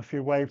stiller, and a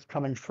few waves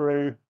coming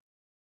through.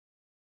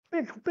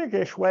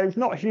 Big-ish waves,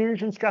 not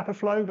huge in Scapa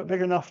flow, but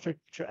big enough to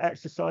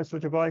exercise the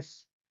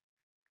device.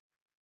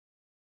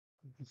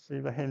 You can see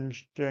the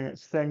hinge doing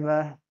its thing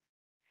there.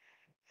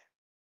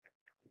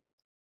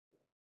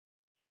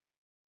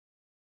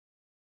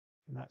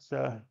 And that's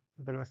a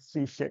bit of a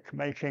seasick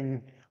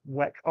making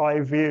wet eye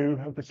view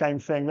of the same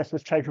thing. This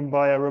was taken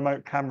by a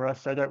remote camera,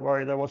 so don't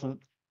worry, there wasn't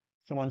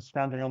someone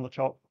standing on the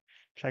top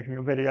taking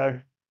a video.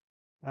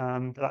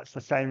 That's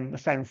the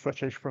same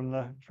footage from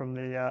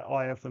the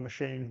eye of the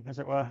machine, as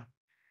it were.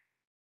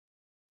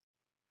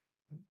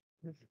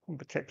 I don't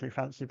particularly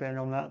fancy being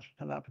on that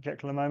at that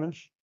particular moment.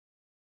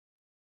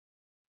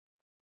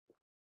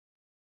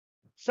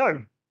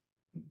 So,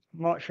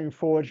 marching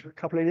forward a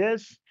couple of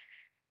years,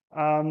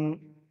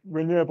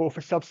 renewable for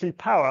subsea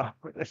power.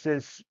 This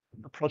is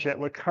the project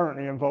we're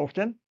currently involved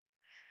in.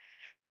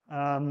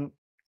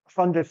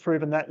 Funded through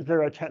the Net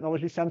Zero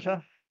Technology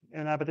Centre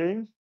in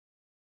Aberdeen.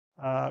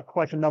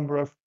 Quite a number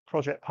of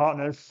project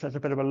partners. There's a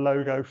bit of a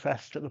logo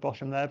fest at the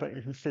bottom there, but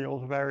you can see all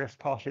the various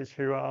parties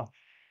who are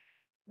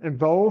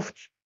involved.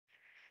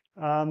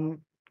 The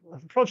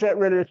project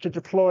really is to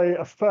deploy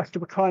a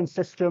first-of-a-kind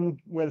system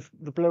with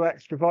the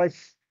BlueX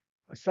device,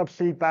 a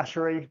subsea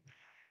battery,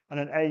 and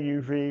an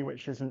AUV,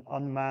 which is an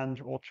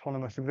unmanned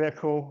autonomous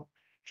vehicle,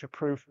 to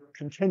prove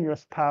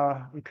continuous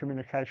power and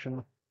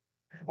communication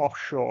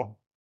offshore.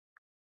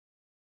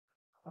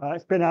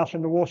 It's been out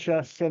in the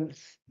water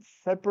since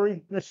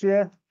February this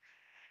year.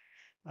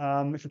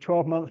 It's a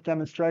 12-month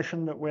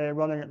demonstration that we're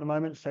running at the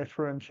moment, so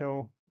through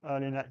until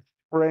early next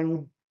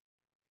spring.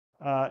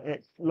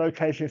 It's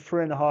located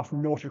 3.5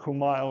 nautical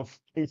miles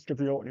east of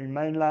the Orkney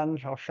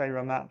mainland. I'll show you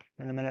a map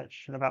in a minute,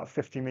 in about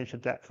 50-meter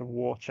depth of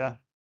water.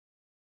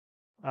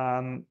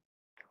 And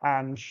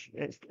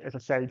it's, as I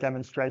say,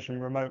 demonstrating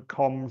remote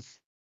comms,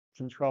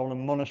 control and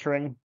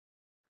monitoring.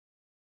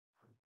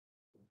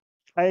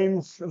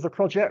 Aims of the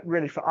project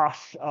really for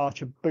us are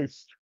to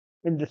boost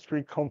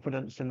industry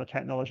confidence in the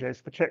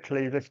technologies,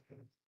 particularly this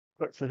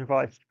puts the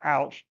device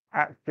out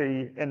at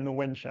sea in the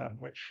winter,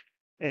 which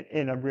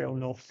in a real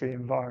North Sea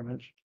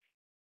environment.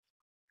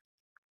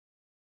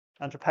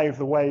 And to pave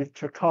the way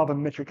to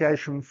carbon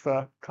mitigation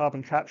for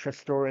carbon capture,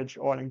 storage,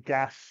 oil and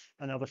gas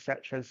and other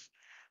sectors.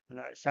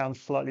 It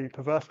sounds slightly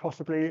perverse,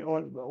 possibly,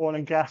 oil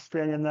and gas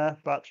being in there,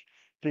 but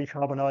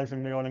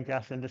decarbonising the oil and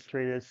gas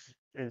industry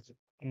is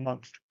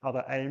amongst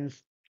other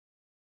aims.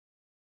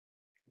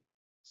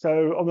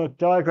 So on the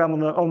diagram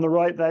on the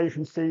right there, you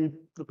can see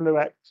the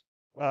BlueX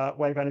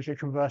wave energy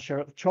converter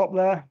at the top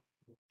there.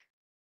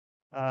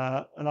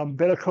 An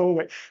umbilical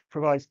which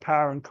provides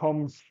power and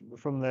comms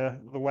from the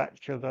WEC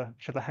to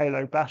the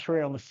Halo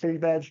battery on the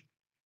seabed.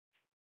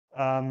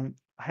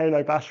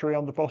 Halo battery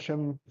on the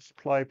bottom,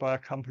 supplied by a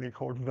company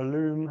called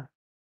Volume,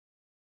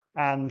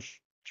 and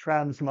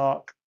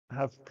Transmark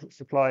have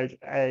supplied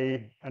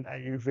an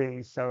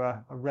AUV, so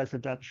a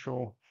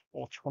residential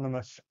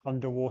autonomous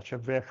underwater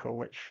vehicle,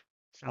 which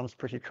sounds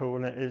pretty cool,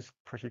 and it is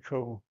pretty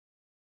cool.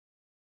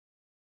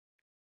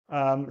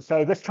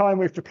 So this time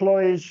we've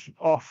deployed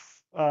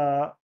off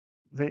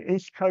the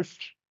east coast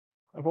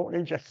of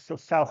Orkney, just sort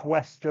of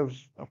southwest of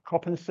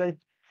Coppensea.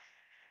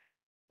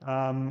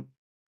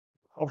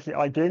 Obviously,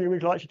 ideally,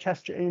 we'd like to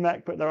test at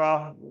EMEC, but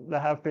there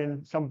have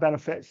been some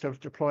benefits of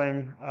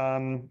deploying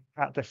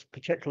at this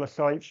particular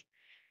site.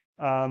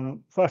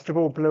 First of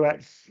all,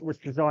 BlueX was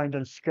designed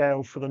and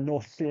scaled for the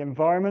North Sea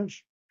environment.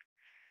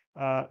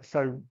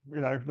 So,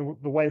 the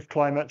wave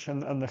climate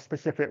and the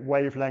specific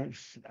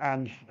wavelengths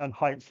and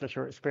heights that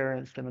are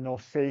experienced in the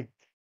North Sea.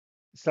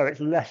 So it's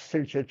less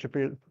suited to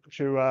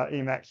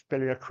EMEC's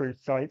Billy Cruise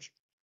site.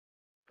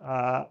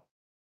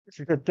 It's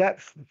a good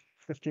depth,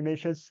 50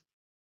 meters.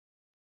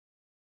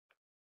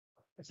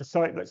 It's a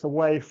site that's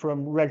away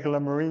from regular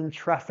marine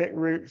traffic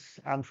routes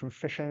and from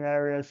fishing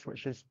areas,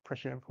 which is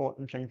pretty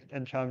important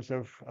in terms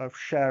of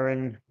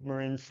sharing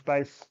marine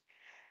space.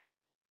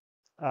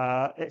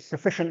 It's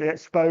sufficiently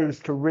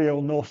exposed to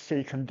real North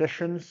Sea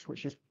conditions,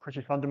 which is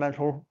pretty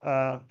fundamental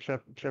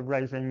to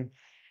raising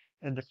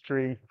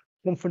industry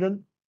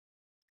confidence.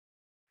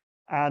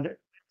 And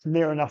it's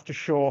near enough to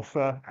shore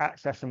for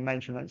access and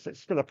maintenance. It's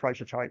still a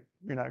prototype,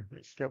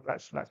 it's still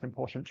that's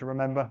important to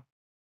remember.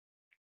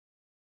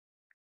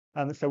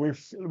 And so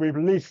we've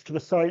leased the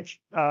site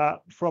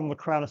from the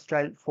Crown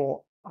Estate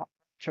for up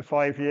to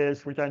 5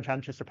 years. We don't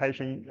anticipate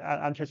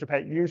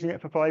using it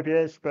for 5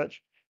 years, but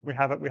we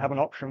have an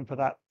option for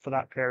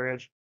that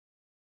period.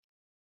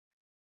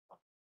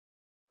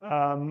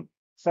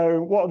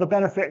 So what are the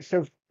benefits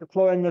of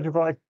deploying the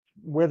device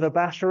with a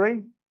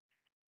battery?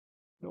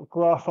 Little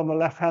graph on the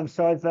left-hand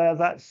side there,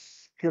 that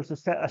gives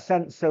a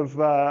sense of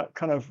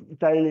kind of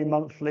daily,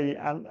 monthly,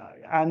 and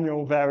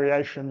annual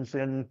variations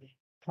in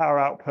power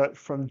output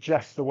from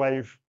just the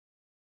wave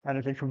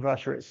energy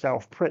converter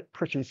itself.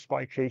 Pretty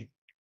spiky.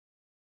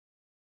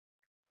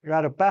 You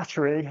add a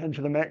battery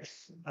into the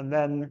mix, and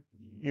then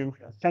you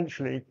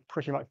essentially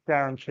pretty much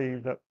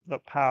guarantee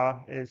that power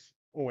is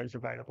always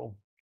available.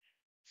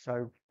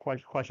 So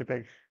quite a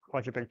big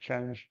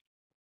change.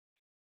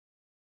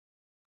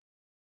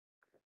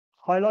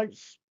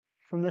 Highlights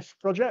from this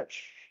project.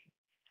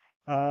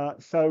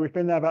 So we've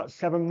been there about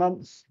 7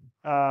 months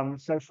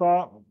so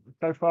far.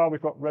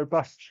 We've got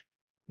robust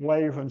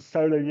wave and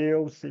solar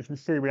yields. So you can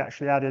see we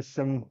actually added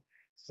some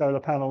solar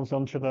panels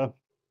onto the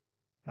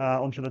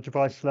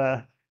device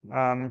there.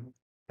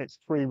 It's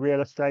free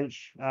real estate.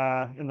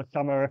 In the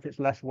summer, if it's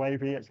less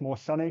wavy, it's more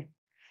sunny.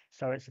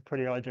 So it's a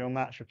pretty ideal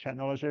match of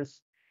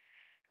technologies.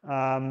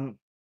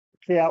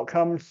 Key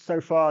outcomes so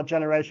far: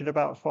 generated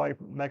about 5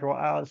 megawatt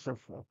hours of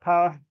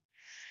power.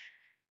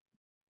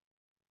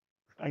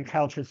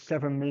 Encountered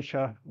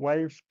 7-meter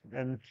waves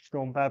in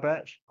Storm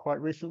Babette quite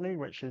recently,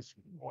 which is,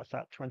 what's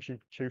that,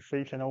 22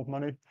 feet in old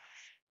money.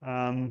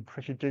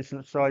 Pretty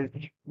decent sized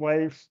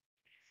waves.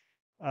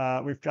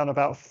 We've done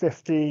about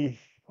 50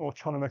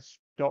 autonomous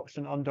docks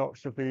and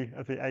undocks of the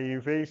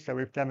AUV, so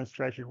we've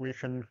demonstrated we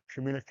can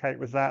communicate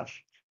with that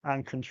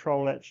and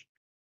control it.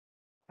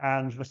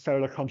 And the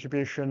solar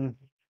contribution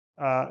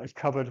is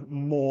covered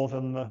more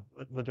than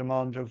the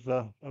demand of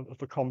the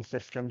comm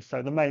system.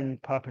 So the main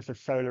purpose of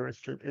solar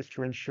is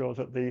to ensure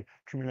that the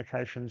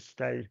communications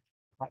stay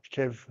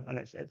active, and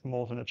it's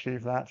more than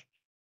achieve that.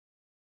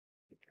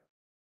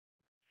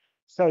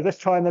 So this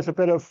time there's a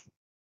bit of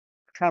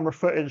camera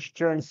footage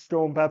during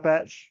Storm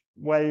Babette.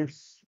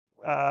 Waves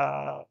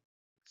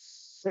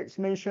 6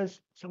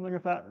 meters, something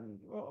of that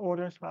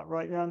order. It's about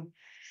right, Jan.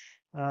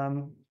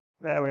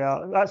 There we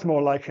are. That's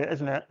more like it,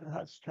 isn't it?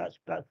 That's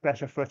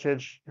better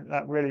footage.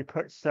 That really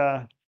puts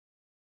the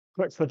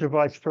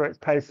device through its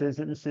paces.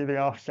 You can see the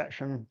aft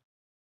section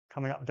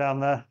coming up down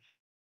there.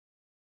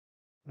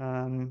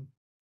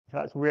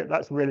 That's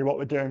really what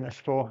we're doing this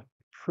for: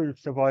 prove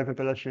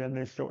survivability in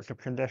these sorts of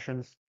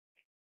conditions.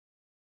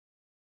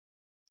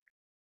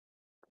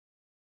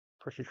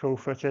 Pretty cool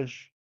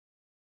footage.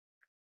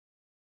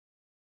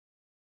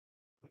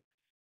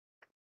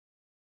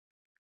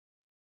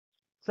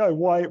 So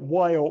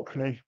why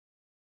Orkney?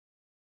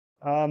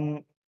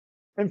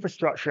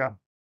 Infrastructure.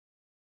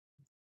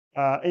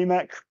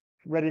 EMEC,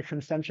 ready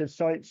consented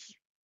sites,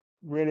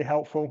 really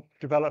helpful.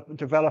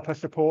 Developer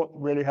support,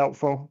 really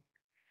helpful.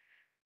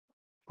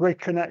 Grid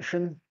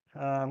connection.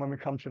 When we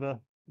come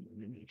to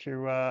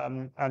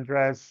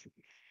Andrea's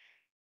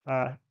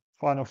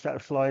final set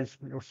of slides,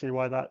 you'll see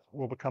why that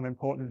will become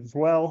important as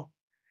well.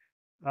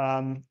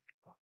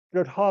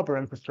 Good harbour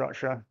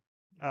infrastructure.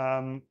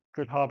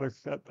 Good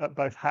harbours at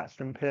both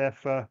Hatston Pier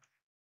for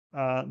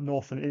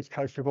north and east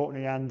coast of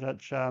Orkney, and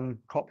at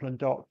Copland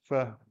Dock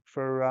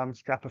for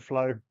Scapa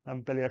Flow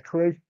and Billy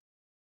Crew.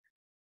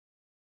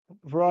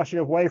 Variety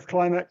of wave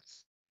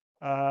climates.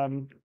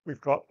 We've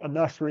got a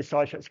nursery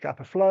site at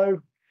Scapa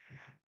Flow,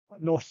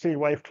 North Sea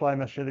wave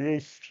climate to the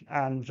east,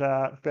 and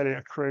Billy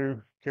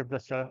Crew gives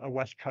us a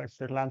west coast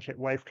Atlantic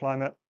wave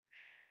climate.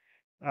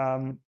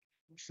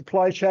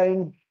 Supply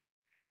chain.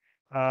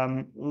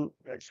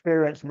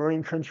 Experienced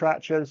marine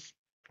contractors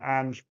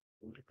and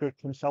good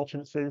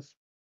consultancies.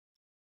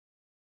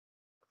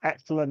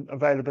 Excellent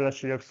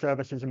availability of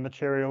services and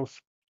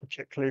materials,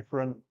 particularly for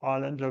an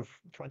island of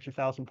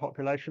 20,000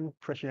 population.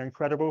 Pretty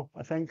incredible,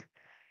 I think.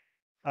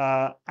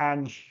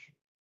 And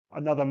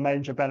another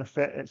major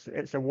benefit: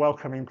 it's a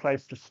welcoming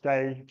place to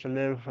stay, to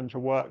live, and to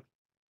work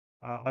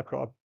I've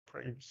got a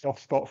pretty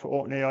soft spot for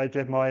Orkney. I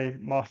did my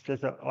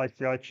master's at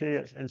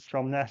ICIT in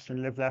Stromness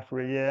and lived there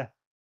for a year,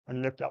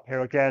 and lived up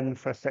here again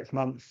for 6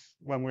 months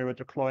when we were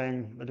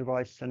deploying the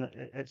device, and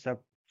it's a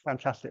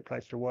fantastic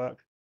place to work.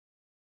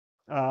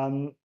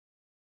 And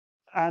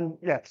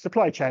yeah,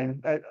 supply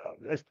chain,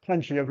 there's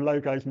plenty of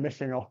logos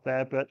missing off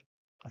there, but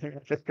I think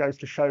it just goes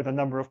to show the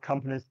number of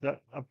companies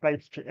that are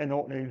based in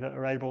Orkney that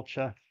are able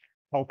to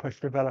help us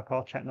develop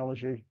our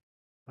technology,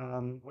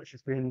 which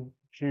has been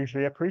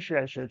hugely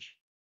appreciated.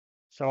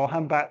 So I'll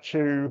hand back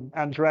to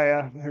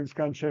Andrea, who's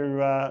going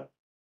to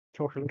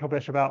talk a little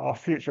bit about our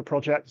future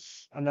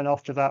projects, and then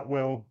after that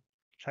we'll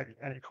take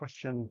any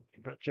question,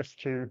 but just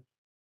to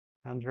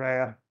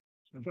Andrea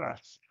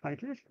first.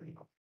 Thank you.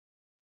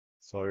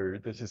 So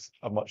this is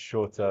a much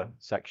shorter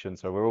section,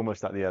 so we're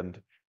almost at the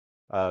end.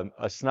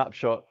 A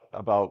snapshot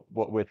about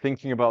what we're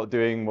thinking about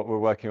doing, what we're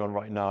working on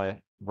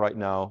right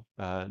now,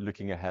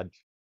 looking ahead.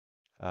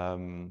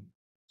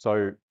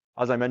 So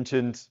as I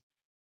mentioned,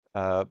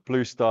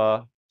 Blue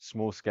Star,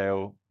 small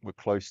scale, we're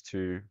close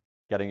to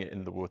getting it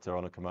in the water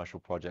on a commercial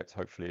project,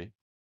 hopefully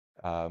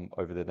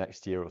over the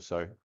next year or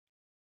so.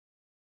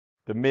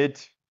 The mid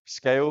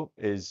scale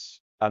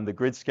and the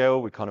grid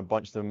scale, we kind of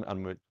bunch them,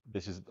 and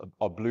this is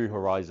our Blue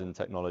Horizon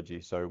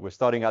technology. So we're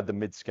starting at the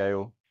mid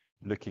scale,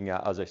 looking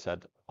at, as I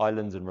said,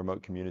 islands and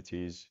remote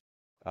communities.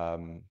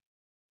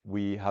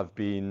 We have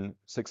been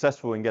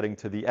successful in getting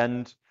to the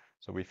end.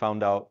 So we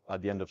found out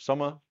at the end of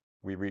summer,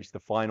 we reached the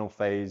final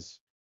phase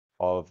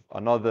of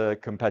another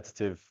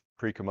competitive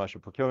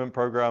pre-commercial procurement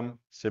program,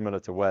 similar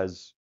to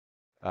WES,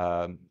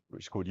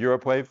 which is called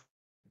EuropeWave.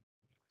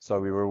 So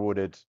we were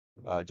awarded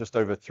just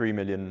over £3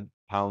 million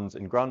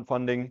in grant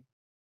funding.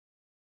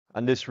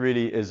 And this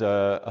really is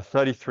a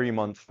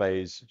 33-month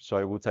phase. So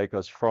it will take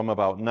us from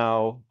about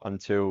now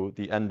until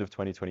the end of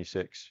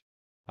 2026.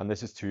 And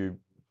this is to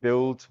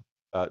build,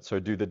 so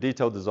do the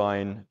detailed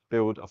design,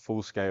 build a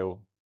full-scale,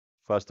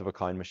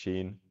 first-of-a-kind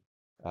machine,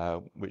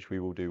 which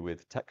we will do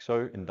with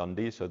Texo in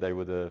Dundee. So they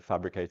were the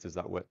fabricators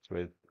that worked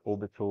with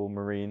Orbital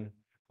Marine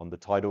on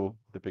the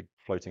big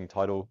floating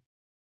tidal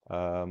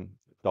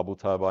double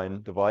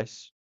turbine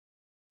device.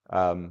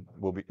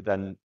 We'll be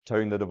then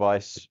towing the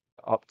device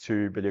up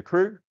to Billy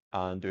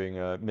and doing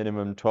a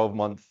minimum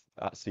 12-month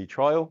at sea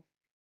trial,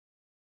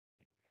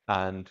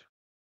 and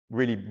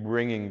really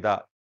bringing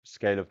that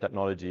scale of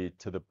technology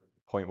to the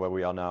point where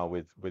we are now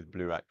with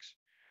BlueX.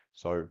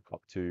 So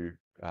up to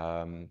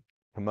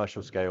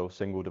commercial scale,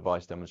 single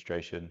device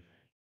demonstration.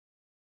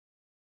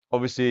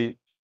 Obviously,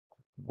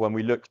 when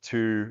we look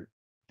to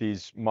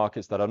these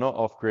markets that are not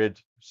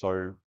off-grid,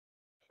 so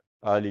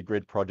early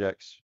grid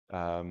projects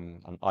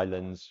and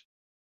islands,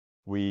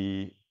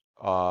 we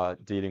are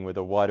dealing with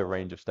a wider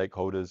range of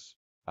stakeholders,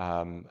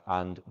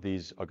 and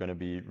these are going to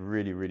be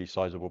really, really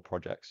sizable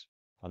projects.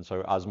 And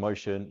so as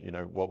Mocean,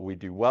 what we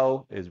do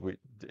well is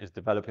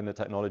developing the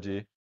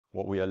technology.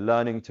 What we are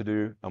learning to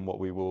do and what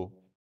we will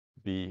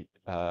be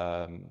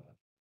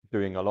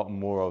doing a lot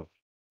more of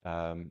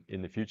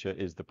in the future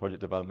is the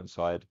project development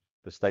side,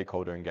 the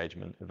stakeholder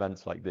engagement,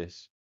 events like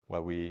this,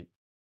 where we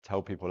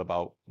tell people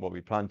about what we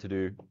plan to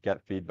do,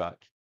 get feedback,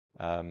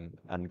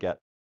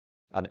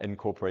 and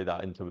incorporate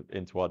that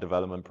into our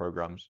development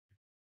programs.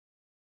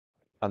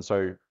 And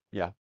so,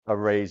 yeah,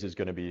 arrays is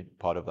going to be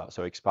part of that.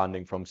 So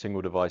expanding from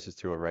single devices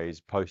to arrays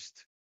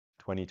post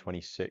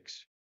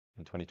 2026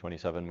 and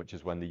 2027, which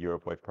is when the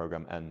EuropeWave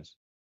program ends.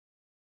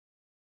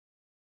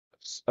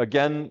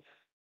 Again,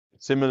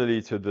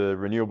 similarly to the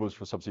renewables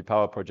for subsea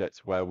power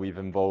projects, where we've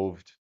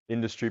involved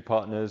industry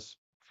partners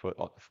for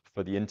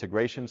the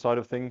integration side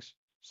of things.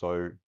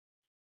 So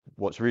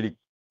what's really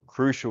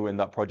crucial in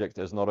that project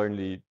is not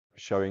only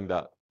showing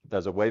that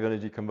there's a wave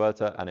energy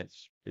converter and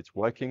it's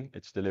working,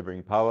 it's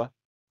delivering power,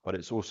 but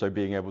it's also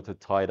being able to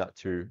tie that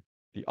to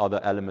the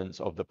other elements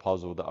of the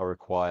puzzle that are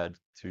required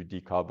to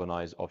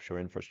decarbonize offshore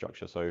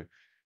infrastructure. So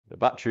the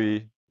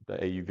battery, the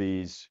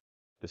AUVs,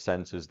 the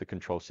sensors, the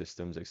control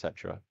systems,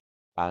 etc.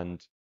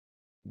 And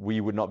we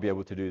would not be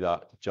able to do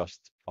that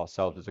just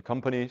ourselves as a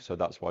company. So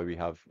that's why we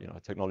have a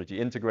technology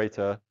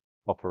integrator,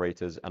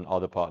 operators, and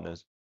other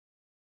partners.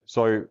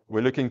 So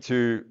we're looking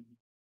to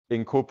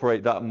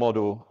incorporate that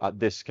model at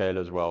this scale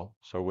as well.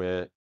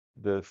 So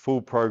the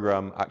full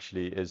program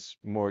actually is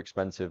more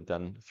expensive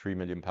than £3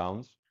 million,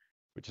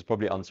 which is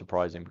probably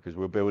unsurprising because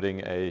we're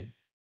building a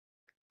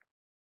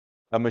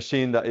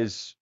machine that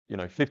is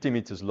 50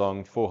 meters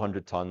long,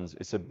 400 tons.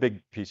 It's a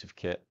big piece of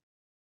kit.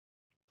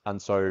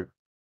 And so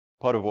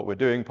part of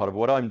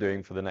what I'm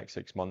doing for the next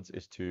 6 months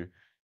is to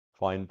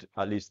find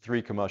at least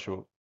 3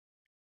 commercial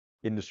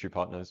industry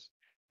partners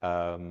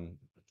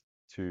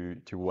to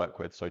work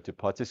with. So to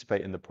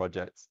participate in the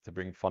project, to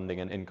bring funding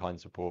and in-kind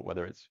support,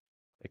 whether it's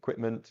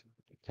equipment,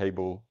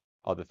 cable,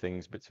 other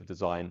things, bits of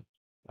design,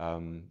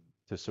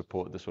 to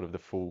support the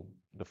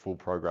full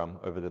program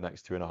over the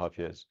next 2.5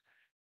 years.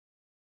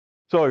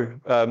 So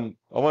I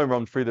won't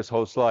run through this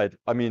whole slide.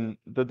 I mean,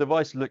 the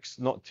device looks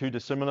not too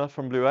dissimilar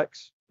from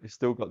BlueX. It's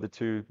still got the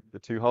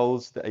two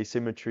holes, the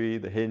asymmetry,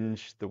 the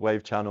hinge, the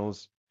wave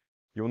channels.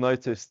 You'll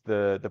notice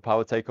the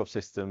power takeoff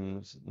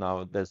systems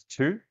now, there's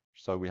two.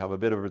 So we have a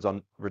bit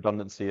of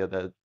redundancy at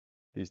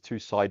these two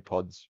side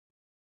pods.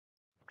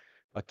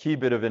 A key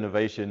bit of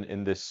innovation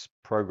in this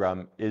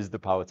program is the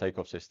power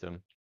takeoff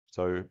system.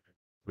 So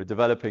we're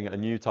developing a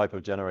new type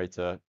of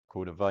generator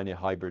called a vernier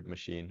hybrid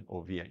machine,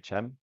 or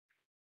VHM.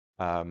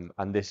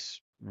 And this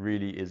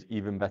really is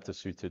even better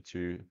suited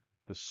to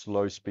the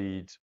slow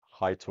speed,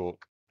 high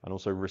torque, and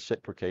also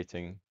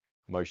reciprocating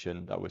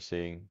motion that we're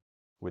seeing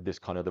with this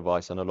kind of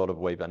device and a lot of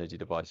wave energy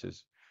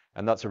devices.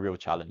 And that's a real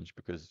challenge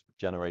because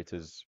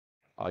generators,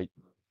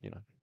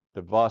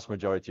 the vast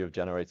majority of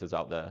generators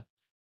out there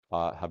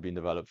have been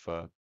developed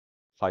for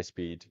high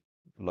speed,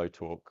 low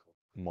torque,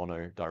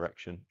 mono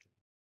direction.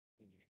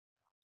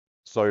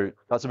 So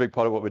that's a big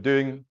part of what we're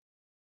doing.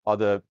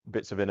 Other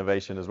bits of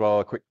innovation as well,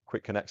 a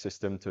quick connect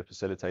system to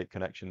facilitate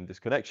connection and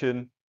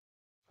disconnection.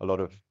 A lot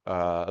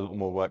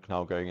more work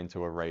now going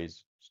into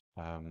arrays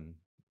and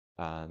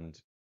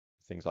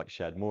things like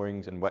shared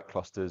moorings and wet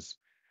clusters.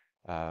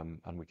 And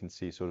we can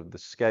see sort of the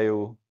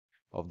scale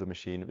of the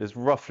machine is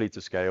roughly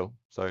to scale.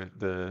 So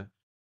the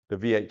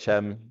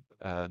VHM,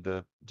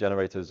 the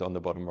generators on the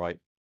bottom right,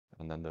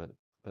 and then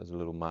there's a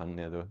little man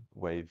near the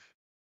wave,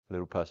 a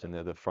little person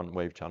near the front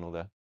wave channel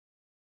there.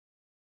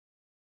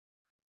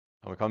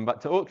 And we're coming back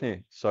to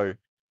Orkney. So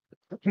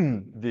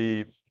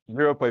the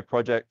Europe Wave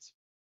project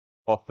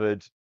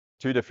offered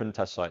two different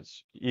test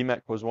sites.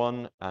 EMEC was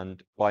one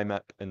and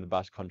BIMEP in the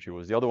Basque Country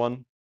was the other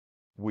one.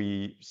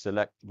 We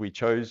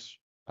chose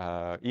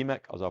EMEC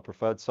as our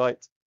preferred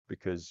site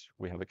because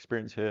we have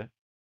experience here.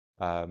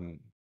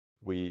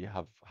 We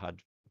have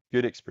had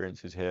good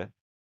experiences here,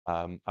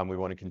 and we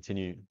want to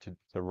continue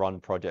to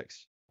run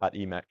projects at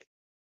EMEC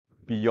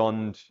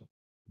beyond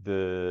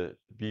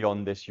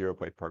this Europe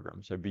Wave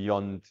program, so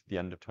beyond the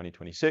end of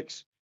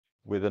 2026,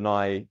 with an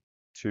eye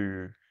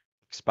to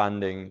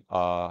expanding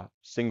our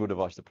single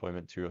device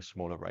deployment to a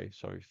small array,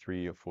 so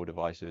 3 or 4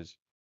 devices.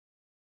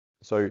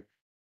 So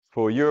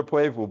for Europe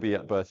Wave, we'll be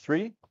at berth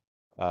 3,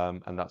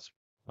 and that's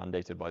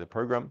mandated by the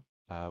program.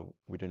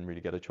 We didn't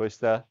really get a choice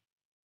there.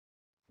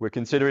 We're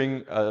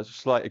considering a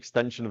slight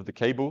extension of the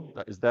cable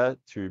that is there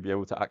to be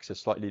able to access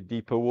slightly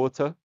deeper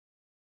water.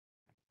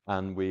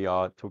 And we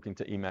are talking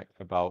to EMEC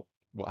about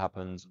what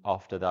happens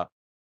after that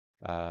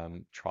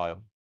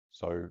trial.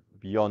 So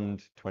beyond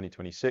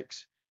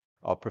 2026,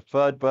 our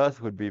preferred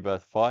berth would be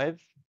berth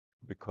 5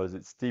 because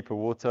it's deeper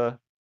water.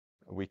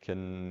 We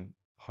can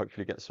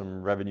hopefully get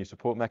some revenue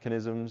support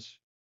mechanisms.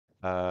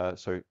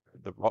 So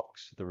the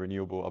ROCs, the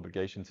renewable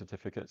obligation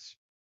certificates,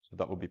 so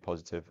that will be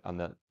positive, and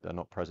that they're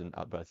not present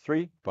at berth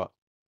 3, but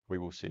we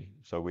will see.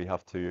 So we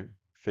have to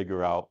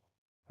figure out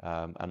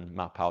and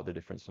map out the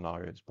different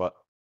scenarios. But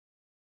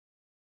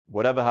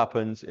whatever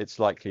happens, it's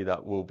likely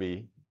that we'll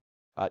be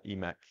at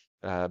EMEC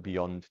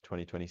beyond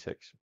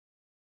 2026.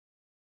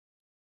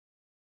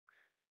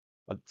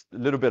 A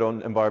little bit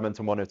on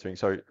environmental monitoring.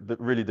 So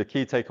really the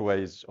key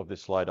takeaways of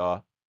this slide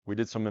are, we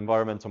did some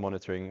environmental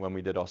monitoring when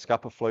we did our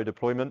Scapa flow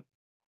deployment.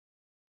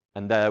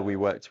 And there we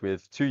worked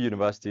with 2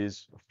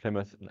 universities,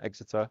 Plymouth and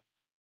Exeter,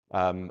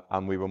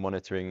 and we were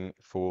monitoring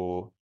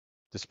for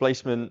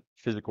displacement,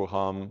 physical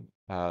harm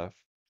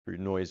through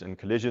noise and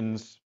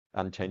collisions,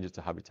 and changes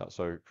to habitat.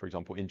 So for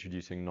example,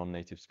 introducing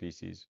non-native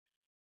species.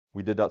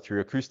 We did that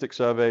through acoustic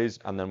surveys,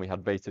 and then we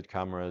had baited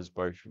cameras,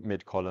 both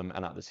mid-column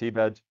and at the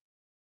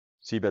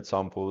seabed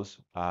samples.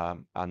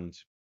 And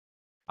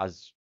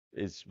as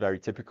is very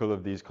typical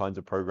of these kinds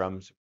of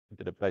programs, we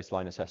did a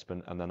baseline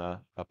assessment and then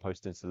a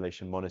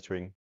post-installation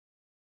monitoring,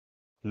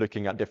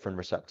 looking at different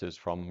receptors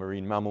from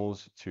marine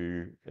mammals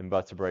to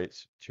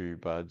invertebrates to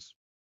birds.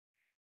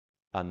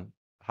 And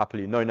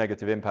happily, no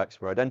negative impacts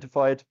were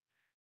identified.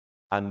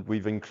 And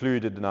we've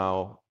included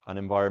now an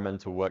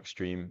environmental work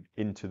stream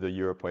into the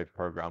Europe Wave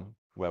program,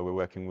 where we're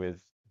working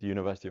with the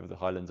University of the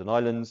Highlands and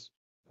Islands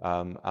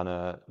and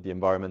the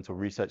Environmental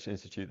Research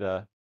Institute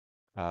there,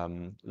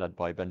 led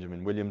by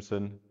Benjamin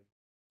Williamson.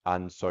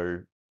 And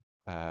so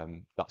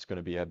that's going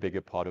to be a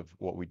bigger part of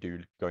what we do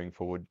going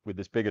forward with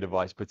this bigger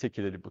device,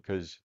 particularly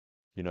because,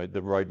 the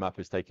roadmap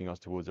is taking us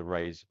towards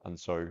arrays. And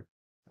so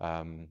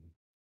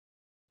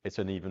it's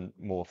an even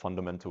more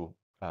fundamental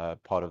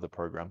part of the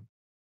program.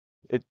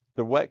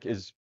 The WEC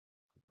is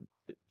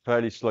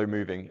fairly slow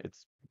moving.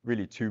 It's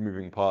really 2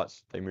 moving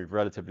parts. They move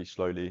relatively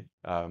slowly.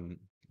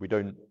 We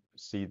don't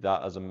see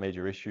that as a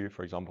major issue,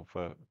 for example,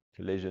 for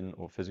collision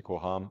or physical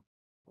harm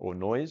or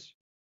noise.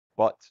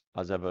 But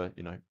as ever,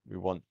 we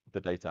want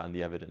the data and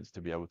the evidence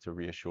to be able to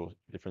reassure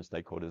different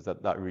stakeholders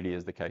that that really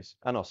is the case,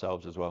 and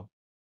ourselves as well.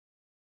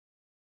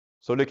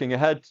 So looking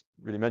ahead,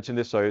 really mentioned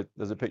this. So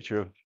there's a picture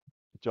of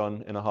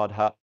John in a hard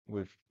hat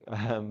with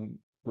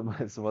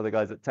some other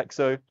guys at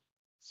Texo.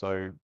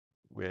 So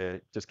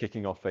we're just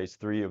kicking off phase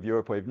 3 of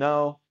Europe Wave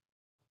now.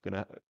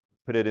 Gonna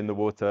put it in the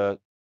water.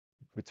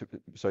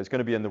 So it's going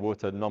to be in the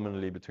water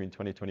nominally between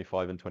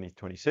 2025 and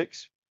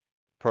 2026.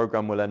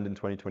 Program will end in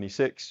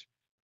 2026.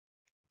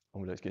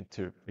 And we're going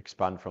to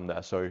expand from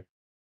there. So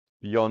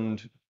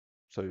beyond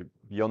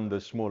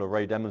the small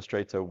array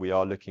demonstrator, we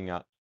are looking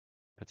at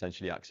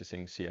potentially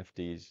accessing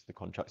CFDs, the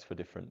contracts for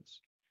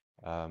difference,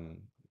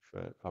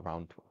 for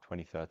around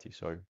 2030.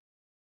 So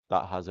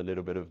that has a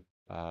little bit of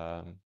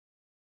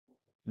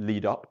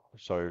lead up.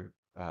 So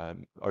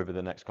over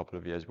the next couple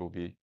of years, we'll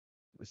be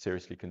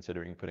seriously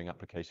considering putting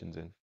applications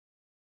in.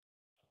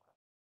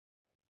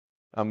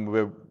 And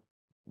we're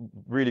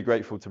really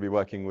grateful to be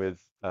working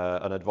with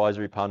an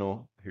advisory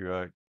panel who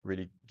are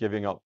really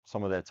giving up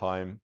some of their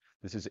time.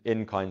 This is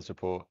in-kind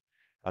support,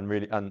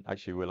 and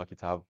actually we're lucky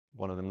to have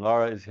one of them.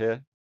 Lara is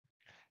here.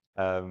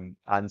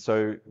 And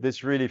so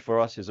this really for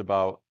us is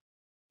about,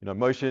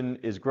 Mocean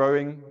is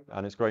growing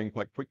and it's growing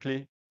quite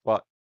quickly,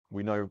 but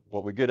we know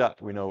what we're good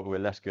at, we know what we're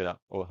less good at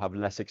or have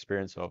less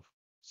experience of.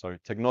 So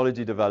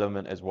technology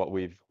development is what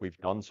we've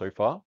done so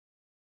far.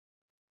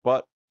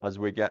 But as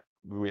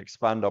we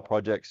expand our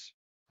projects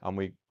and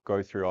we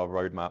go through our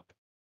roadmap,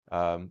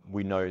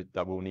 we know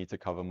that we'll need to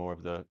cover more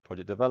of the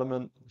project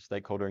development,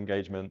 stakeholder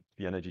engagement,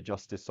 the energy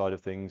justice side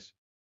of things,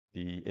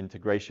 the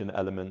integration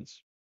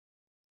elements,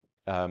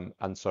 and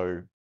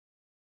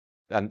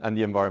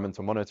the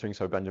environmental monitoring.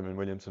 So Benjamin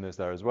Williamson is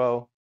there as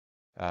well.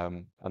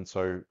 And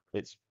so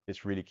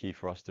it's really key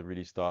for us to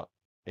really start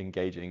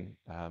engaging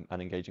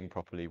and engaging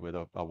properly with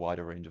a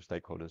wider range of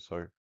stakeholders.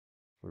 So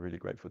we're really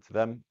grateful to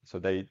them. So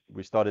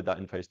we started that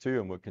in phase 2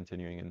 and we're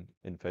continuing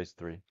in phase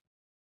 3.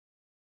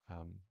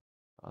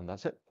 And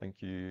that's it.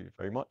 Thank you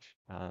very much.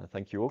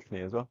 Thank you,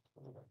 Orkney, as well.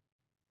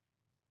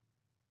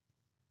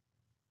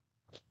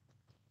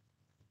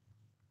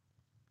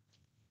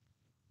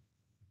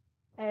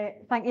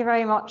 Thank you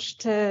very much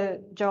to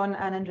John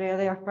and Andrea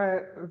there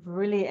for a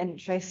really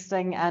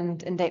interesting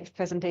and in-depth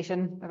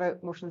presentation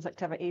about Mocean's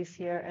activities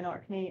here in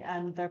Orkney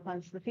and their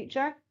plans for the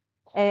future.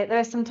 There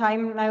is some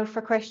time now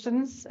for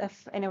questions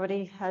if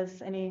anybody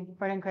has any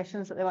burning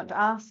questions that they want to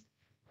ask.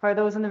 For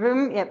those in the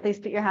room, please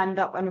put your hand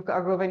up and we've got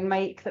a roving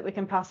mic that we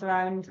can pass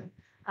around.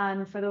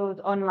 And for those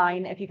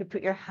online, if you could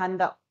put your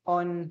hand up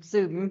on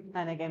Zoom,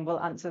 and again, we'll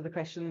answer the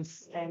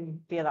questions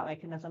via that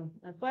mechanism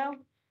as well.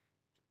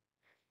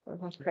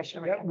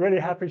 Yeah, really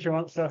happy to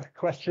answer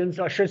questions.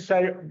 I should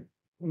say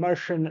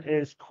Mocean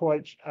is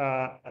quite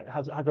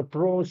has a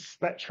broad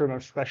spectrum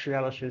of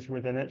specialities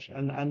within it,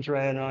 and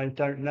Andrea and I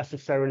don't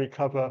necessarily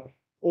cover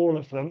all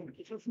of them.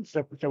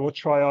 So we'll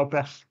try our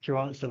best to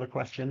answer the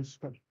questions.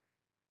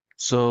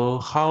 So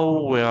how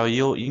will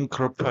you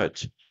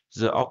incorporate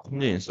the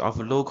opinions of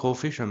local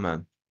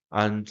fishermen,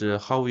 and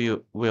how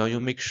will you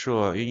make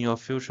sure in your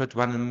future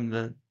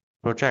development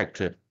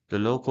project the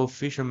local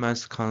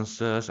fishermen's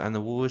concerns and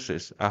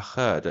voices are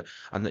heard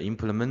and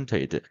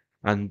implemented?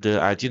 And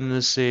I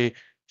didn't see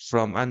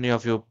from any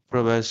of your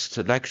previous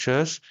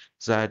lectures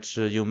that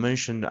you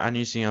mentioned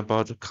anything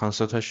about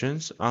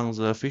consultations on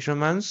the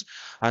fishermen's,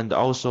 and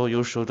also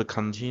you should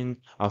contain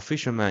a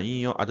fisherman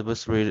in your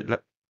advisory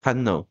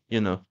panel,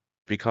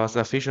 because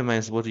a fisherman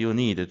is what you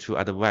need to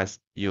advise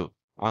you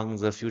on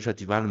the future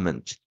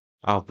development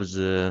of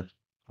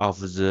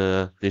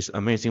this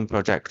amazing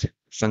project.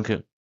 Thank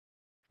you.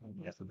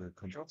 Yeah, for the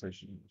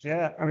consultation.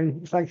 Yeah, I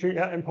mean, thank you.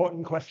 Yeah,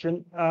 important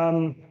question.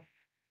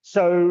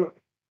 So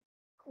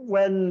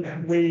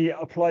when we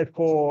apply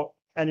for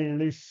any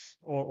lease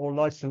or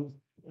license,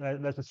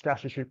 there's a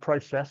statutory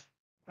process,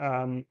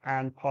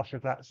 and part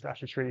of that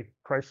statutory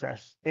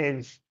process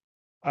is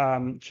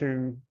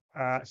to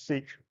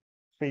seek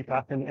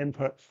feedback and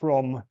input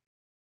from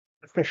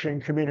the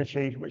fishing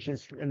community, which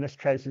is in this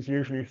case is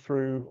usually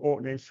through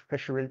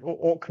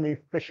Orkney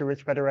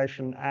Fisheries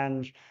Federation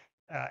and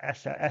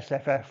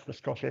SFF, the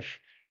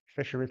Scottish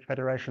Fisheries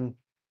Federation.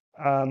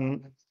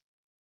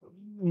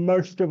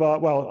 Most of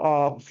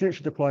our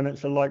future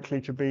deployments are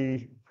likely to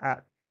be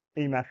at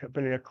EMAC at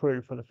Billy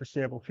Crew for the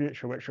foreseeable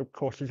future, which of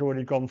course has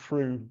already gone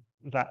through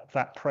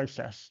that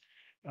process.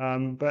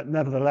 But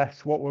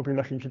nevertheless, what we'll be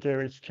looking to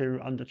do is to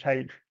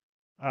undertake,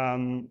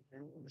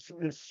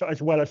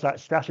 as well as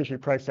that statutory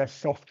process,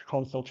 soft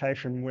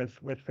consultation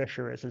with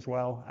fisheries as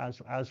well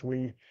as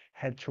we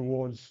head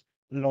towards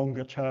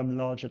longer term,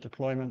 larger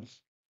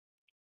deployments.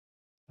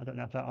 I don't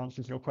know if that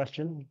answers your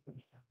question.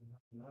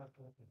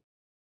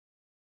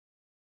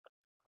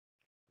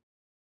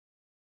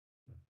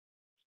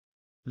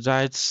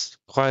 That's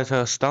quite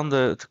a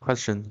standard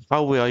question.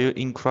 How will you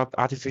incorporate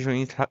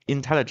artificial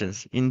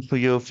intelligence into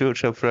your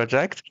future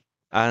project?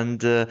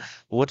 And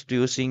what do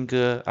you think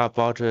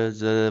about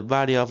the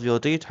value of your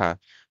data?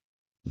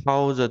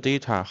 How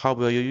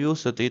will you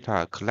use the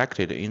data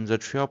collected in the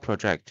trial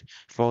project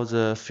for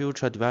the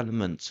future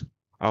development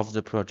of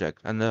the project?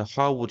 And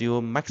how would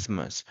you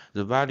maximize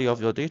the value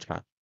of your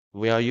data?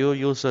 Will you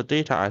use the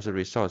data as a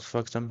resource? For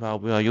example,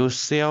 will you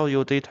sell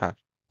your data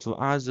to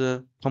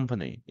other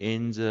company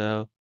in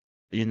the,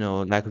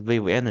 like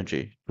wave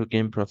energy to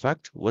gain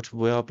profit? What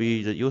will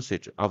be the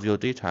usage of your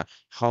data?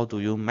 How do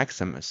you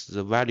maximize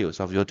the values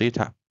of your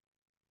data?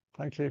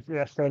 Thank you.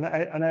 Yes, so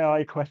an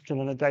AI question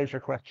and a data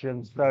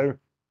question. So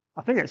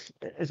I think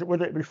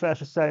would it be fair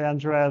to say,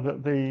 Andrea,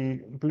 that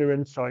the Blue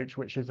Insight,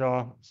 which is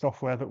our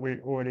software that we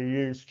already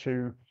use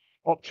to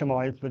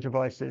optimize the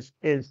devices,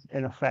 is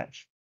in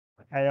effect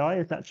AI?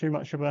 Is that too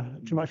much of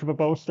a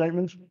bold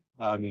statement?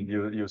 I mean,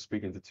 you're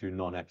speaking to two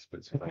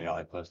non-experts of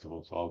AI, first of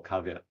all, so I'll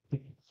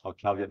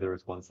caveat the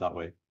response that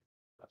way.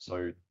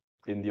 So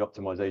in the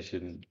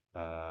optimization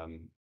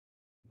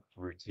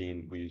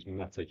routine, we use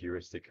meta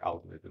heuristic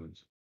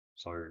algorithms.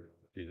 So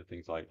these are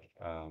things like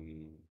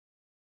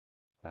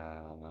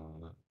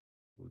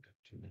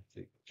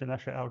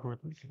Genetic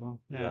algorithms.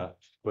 yeah.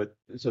 But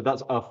so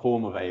that's a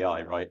form of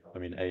AI, right? I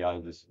mean, AI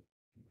is this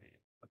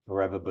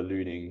forever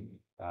ballooning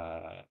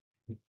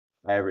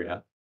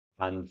area,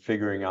 and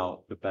figuring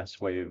out the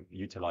best way of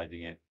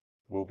utilizing it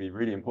will be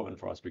really important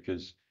for us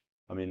because,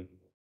 I mean,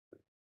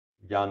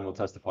 Jan will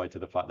testify to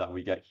the fact that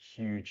we get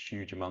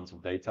huge amounts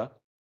of data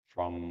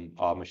from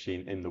our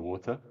machine in the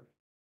water,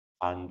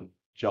 and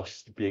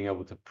just being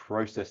able to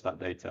process that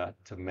data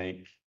to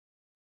make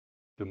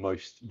the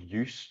most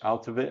use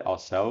out of it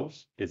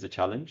ourselves is a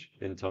challenge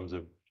in terms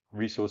of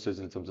resources,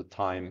 in terms of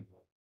time,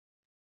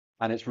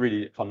 and it's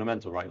really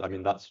fundamental, right? I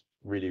mean, that's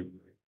really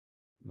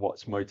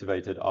what's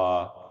motivated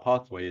our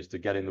pathway, is to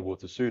get in the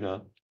water sooner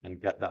and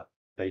get that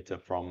data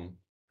from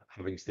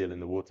having steel in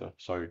the water.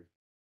 So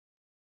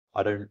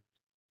I don't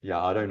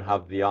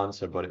have the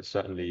answer, but it's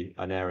certainly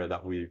an area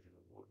that we've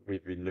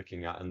been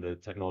looking at, and the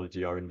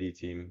technology R&D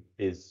team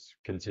is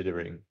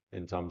considering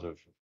in terms of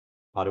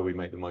how do we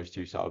make the most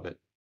use out of it.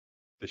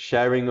 The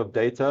sharing of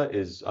data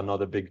is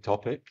another big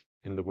topic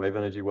in the wave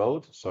energy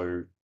world.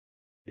 So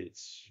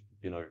it's,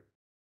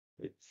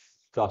 it's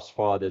thus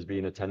far there's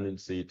been a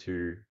tendency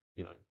to,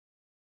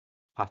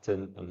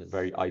 patent and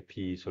very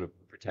IP sort of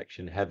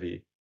protection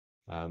heavy.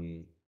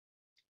 And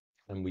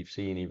we've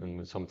seen even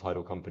with some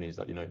tidal companies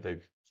that,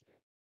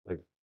 they've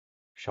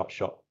shut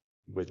shop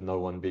with no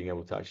one being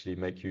able to actually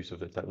make use of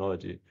the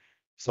technology.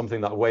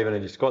 Something that Wave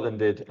Energy Scotland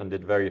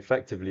did very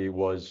effectively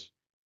was,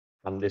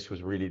 and this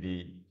was really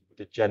the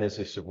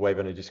genesis of Wave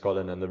Energy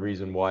Scotland, and the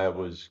reason why it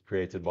was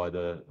created by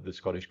the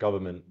Scottish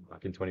government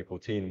back in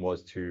 2014,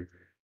 was to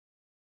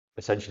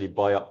essentially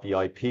buy up the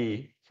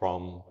IP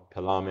from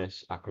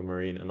Pelamis,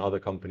 Aquamarine, and other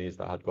companies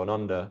that had gone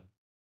under,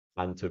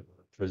 and to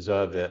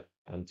preserve it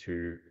and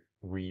to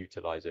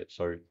reutilize it.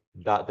 So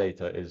that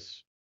data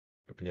is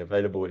openly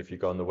available. If you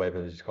go on the Wave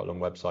Energy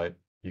Scotland website,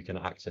 you can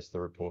access the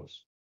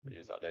reports and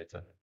use that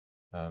data.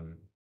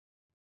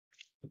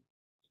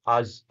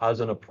 As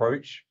an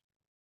approach,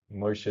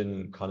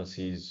 Mocean kind of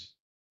sees,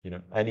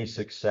 any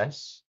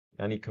success,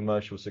 any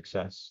commercial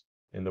success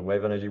in the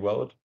wave energy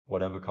world,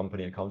 whatever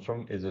company it comes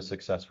from, is a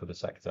success for the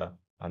sector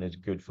and is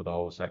good for the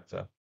whole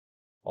sector.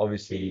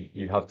 Obviously,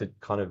 you have to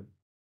kind of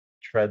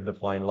tread the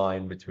fine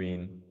line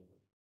between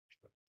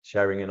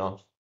sharing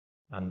enough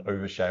and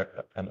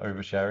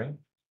oversharing.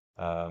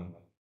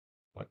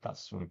 But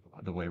that's sort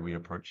of the way we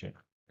approach it.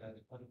 I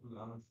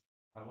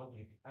want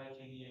you to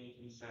say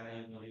use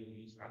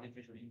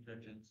artificial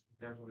intelligence.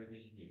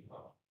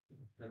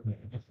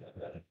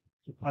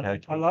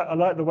 I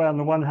like the way on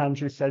the one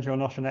hand you said you're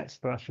not an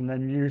expert, and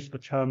then use the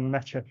term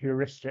meta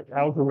heuristic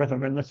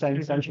algorithm in the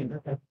same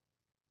sentence.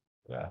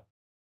 Yeah.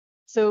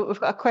 So we've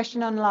got a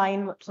question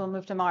online, which I'll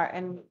move to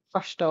Martin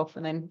first off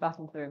and then back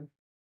through.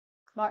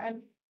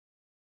 Martin?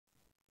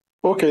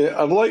 Okay,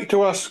 I'd like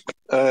to ask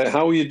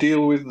how you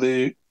deal with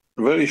the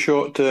very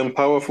short-term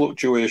power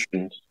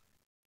fluctuations,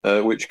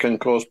 which can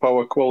cause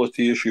power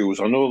quality issues.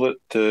 I know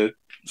that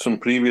some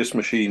previous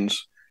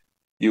machines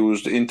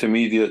used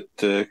intermediate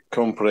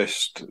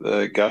compressed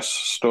gas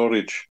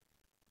storage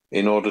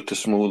in order to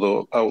smooth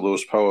out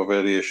those power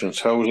variations.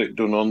 How is it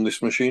done on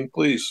this machine,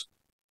 please?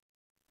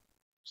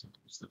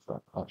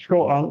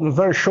 The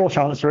very short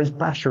answer is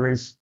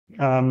batteries.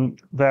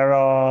 There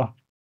are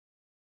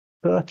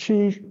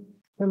 30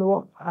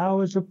 kilowatt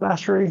hours of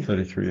battery,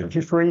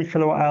 33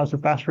 kilowatt hours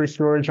of battery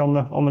storage on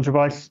the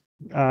device.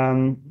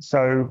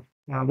 So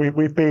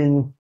we've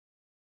been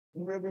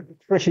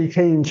pretty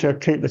keen to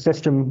keep the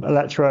system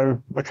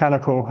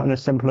electromechanical and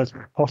as simple as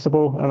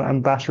possible,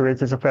 and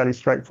batteries is a fairly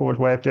straightforward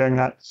way of doing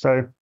that.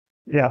 So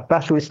yeah,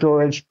 battery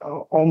storage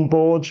on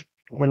board.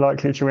 We're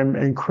likely to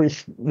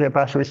increase the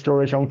battery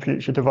storage on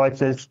future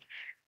devices,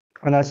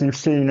 and as you've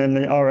seen in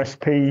the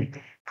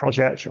RSP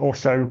project,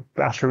 also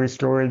battery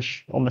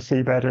storage on the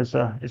seabed is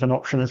an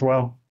option as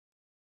well.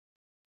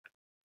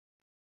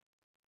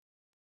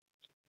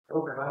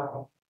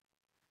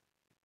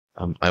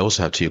 I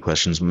also have two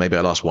questions. Maybe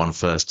I'll ask one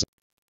first.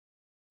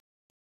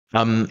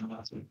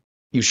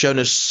 You've shown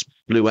us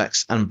Blue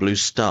X and Blue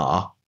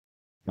Star.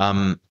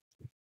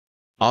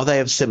 Are they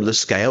of similar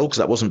scale? Because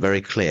that wasn't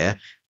very clear.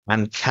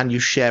 And can you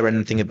share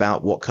anything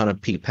about what kind of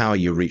peak power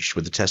you reached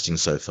with the testing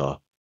so far?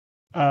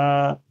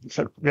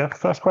 So yeah,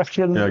 first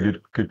question. Yeah,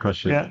 good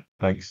question. Yeah.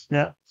 Thanks.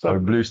 Yeah. So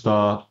Blue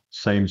Star,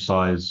 same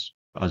size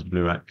as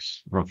Blue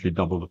X, roughly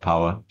double the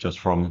power, just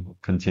from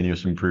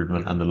continuous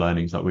improvement and the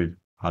learnings that we've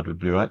had with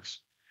Blue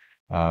X.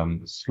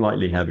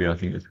 Slightly heavier. I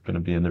think it's going to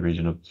be in the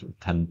region of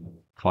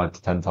 5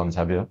 to 10 tons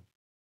heavier.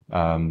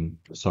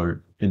 So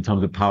in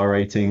terms of power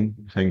rating,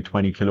 saying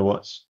 20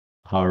 kilowatts,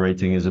 power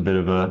rating is a bit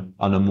of an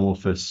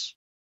amorphous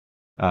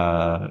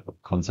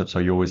concept. So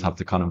you always have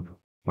to kind of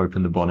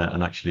open the bonnet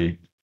and actually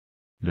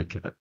look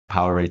at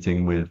power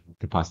rating with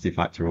capacity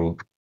factor or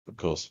Of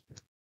course.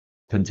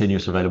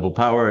 continuous available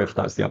power if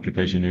that's the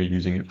application you're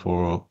using it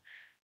for,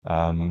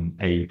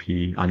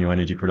 AEP, annual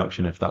energy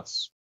production, if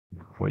that's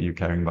what you're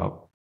caring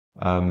about.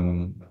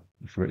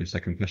 For your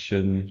second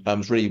question.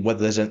 It's really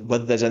whether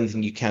there's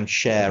anything you can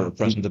share at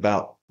present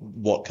about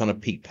what kind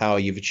of peak power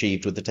you've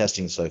achieved with the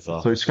testing so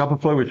far. So Scapa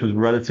Flow, which was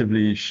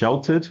relatively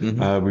sheltered,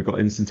 we got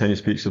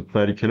instantaneous peaks of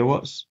 30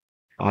 kilowatts.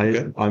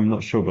 I'm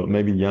not sure, but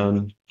maybe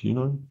Jan, do you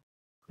know?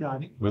 Yeah, I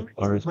think With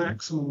the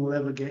maximum we'll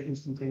ever get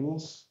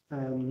instantaneous.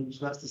 So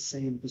that's the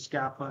same for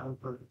Scapa and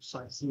for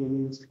Site C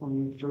and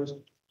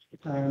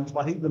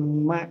I think the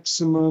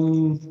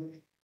maximum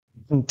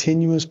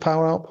continuous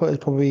power output is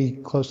probably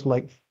close to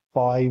like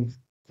 5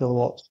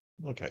 kilowatts.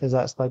 Okay. Because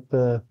that's like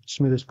the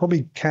smoothest.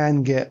 Probably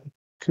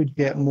could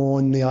get more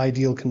in the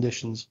ideal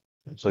conditions.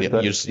 So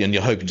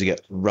you're hoping to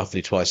get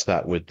roughly twice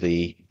that with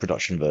the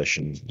production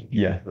version.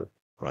 Yeah.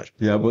 Right.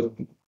 Yeah, but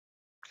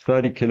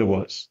 30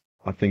 kilowatts,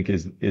 I think,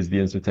 is the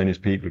instantaneous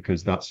peak,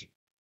 because that's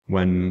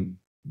when,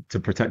 to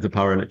protect the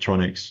power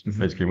electronics,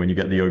 basically when you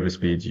get the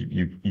overspeeds,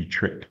 you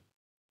trip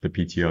the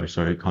PTO,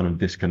 so it kind of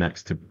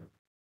disconnects to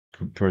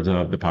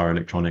preserve the power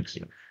electronics.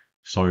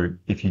 So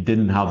if you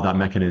didn't have that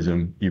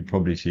mechanism, you'd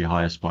probably see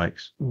higher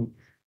spikes.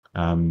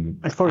 And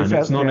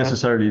it's not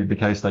necessarily the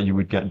case that you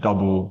would get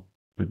double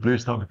with Blue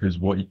Star, because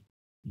what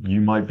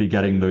you might be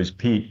getting those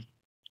peaks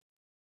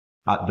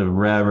at the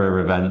rarer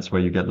events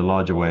where you get the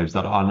larger waves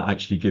that aren't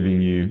actually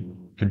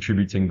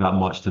contributing that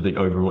much to the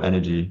overall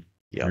energy.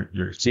 Yeah.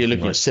 So you're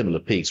looking at similar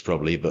peaks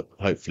probably, but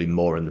hopefully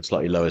more in the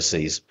slightly lower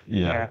seas.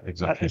 Yeah,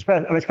 exactly. It's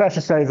fair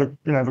to say that,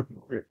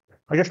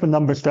 I guess the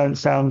numbers don't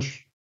sound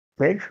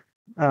big.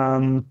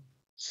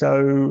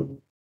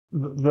 So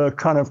the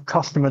kind of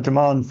customer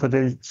demand for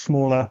the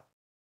smaller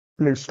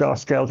Blue Star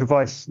scale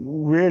device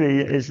really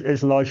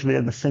is largely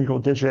in the single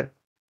digit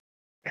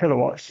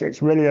kilowatts.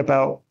 It's really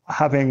about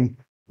having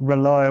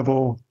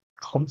reliable,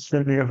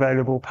 constantly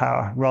available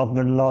power rather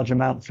than large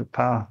amounts of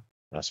power.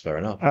 That's fair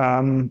enough.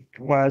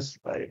 Whereas,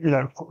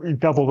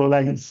 double the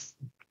length,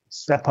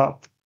 step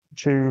up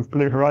to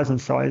Blue Horizon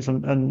size,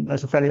 and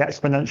there's a fairly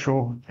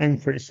exponential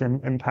increase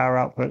in power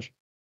output.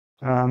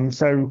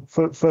 So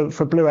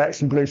for Blue X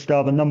and Blue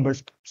Star, the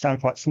numbers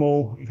sound quite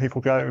small. People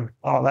go,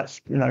 oh,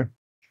 that's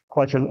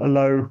quite a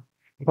low,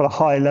 quite a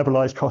high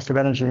levelized cost of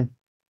energy.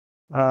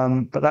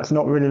 But that's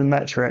not really the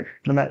metric.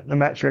 The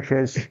metric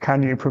is,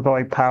 can you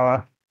provide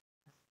power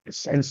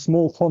in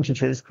small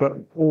quantities, but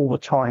all the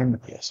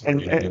time, Yes,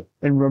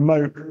 in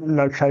remote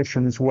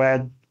locations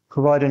where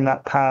providing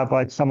that power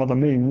by some other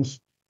means,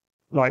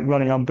 like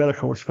running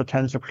umbilicals for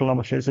tens of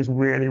kilometers, is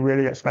really,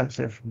 really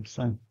expensive.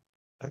 So,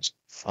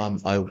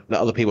 I'll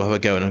let other people have a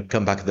go and I'll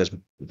come back at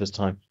this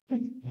time.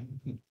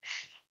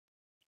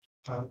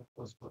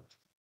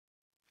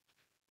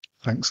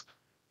 Thanks.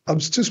 I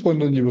was just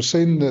wondering, you were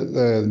saying that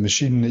the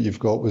machine that you've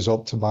got was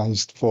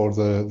optimized for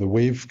the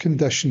wave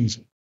conditions.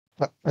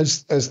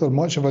 Is there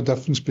much of a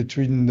difference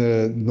between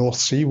the North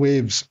Sea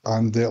waves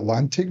and the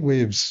Atlantic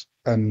waves?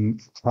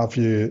 And are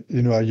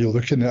you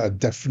looking at a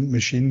different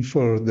machine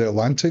for the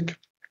Atlantic?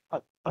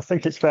 I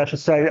think it's fair to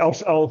say,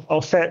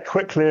 I'll say it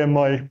quickly in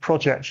my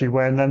project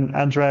way, and then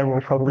Andrea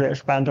will probably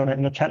expand on it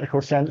in a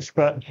technical sense.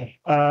 But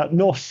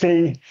North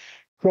Sea,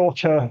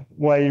 shorter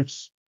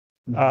waves,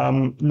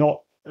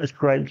 not as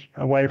great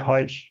a wave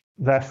height,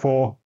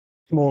 therefore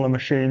smaller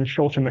machine,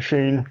 shorter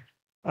machine.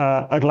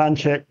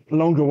 Atlantic,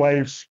 longer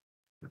waves,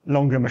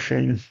 longer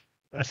machine,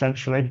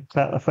 essentially. Is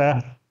that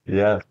fair?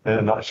 Yeah, in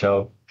a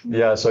nutshell.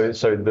 Yeah, so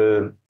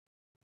for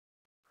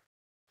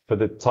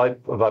the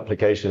type of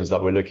applications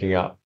that we're looking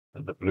at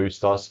the Blue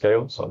Star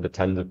scale, so the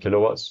tens of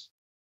kilowatts,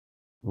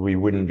 we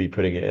wouldn't be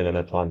putting it in an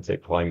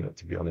Atlantic climate,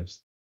 to be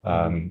honest.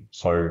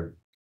 So,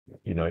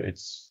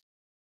 it's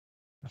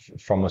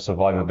from a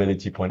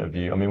survivability point of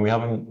view. I mean, we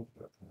haven't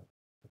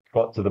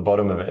got to the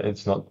bottom of it.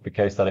 It's not the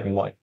case that it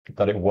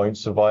won't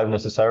survive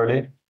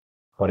necessarily,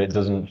 but it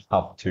doesn't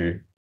have to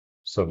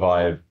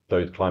survive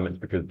those climates,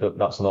 because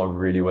that's not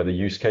really where the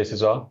use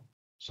cases are.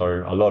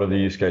 So a lot of the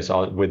use cases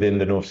are within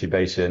the North Sea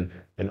Basin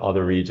in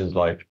other regions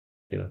like,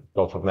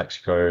 Gulf of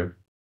Mexico,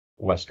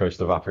 west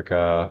coast of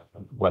Africa,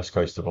 west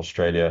coast of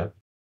Australia,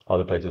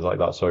 other places like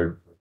that. So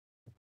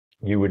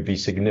you would be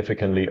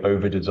significantly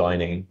over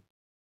designing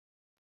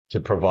to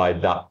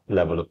provide that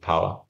level of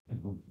power.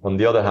 On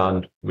the other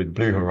hand, with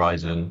Blue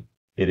Horizon,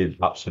 it is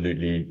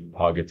absolutely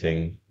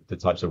targeting the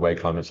types of wave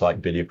climates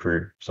like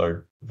Billy-Prue,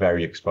 so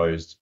very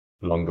exposed,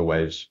 longer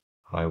waves,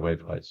 higher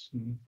wave heights.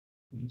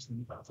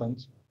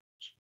 Thanks.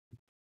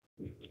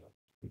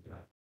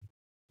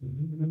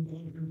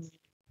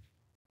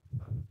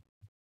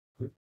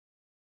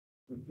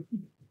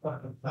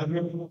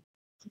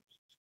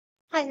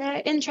 Hi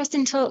there,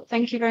 interesting talk.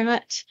 Thank you very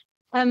much.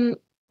 I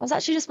was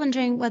actually just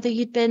wondering whether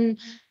you'd been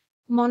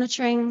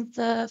monitoring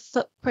the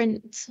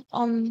footprint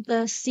on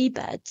the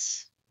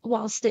seabed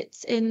whilst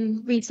it's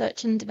in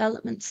research and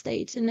development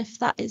stage, and if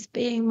that is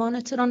being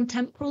monitored on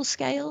temporal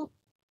scale.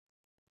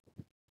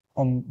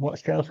 On what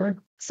scale, sorry?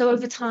 So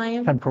over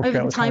time, Temporal over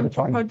scale, the time of the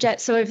time.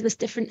 project, so over the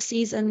different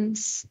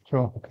seasons,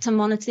 Sure. to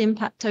monitor the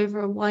impact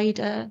over a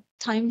wider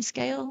time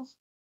scale?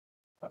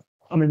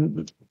 I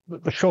mean,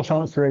 the short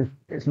answer is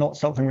it's not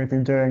something we've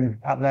been doing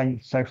at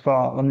length so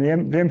far. And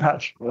the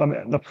impact, I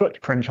mean, the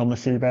footprint on the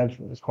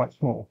seabed is quite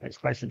small. It's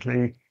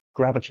basically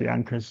gravity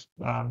anchors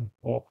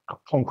or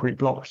concrete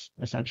blocks,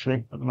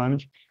 essentially, at the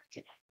moment.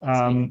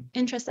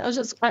 Interesting. I was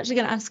just actually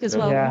going to ask as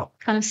well what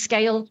kind of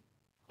scale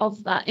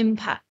of that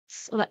impact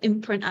or that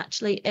imprint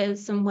actually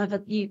is, and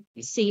whether you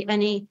see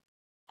any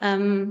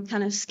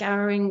kind of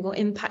scouring or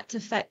impact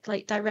effect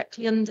like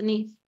directly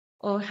underneath,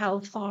 or how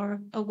far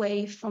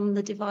away from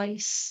the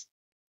device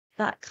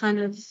that kind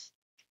of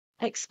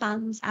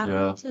expands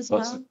out as that's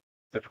well. a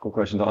difficult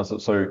question to answer.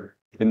 So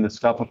in the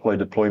scalper flow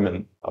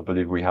deployment, I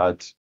believe we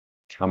had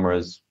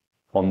cameras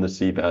on the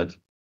seabed.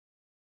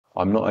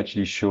 I'm not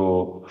actually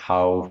sure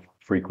how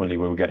frequently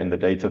we were getting the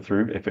data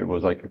through, if it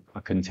was like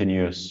a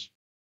continuous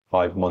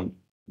 5-month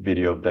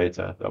video of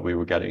data that we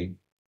were getting.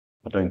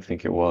 I don't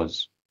think it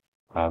was.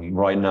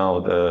 Right now,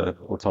 the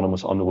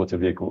autonomous underwater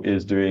vehicle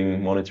is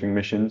doing monitoring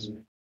missions,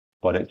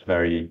 but it's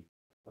very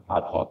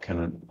ad hoc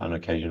and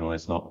occasional.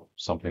 It's not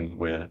something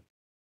we're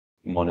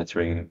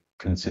monitoring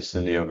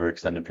consistently over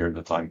extended periods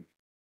of time.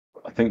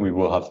 I think we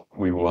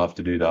will have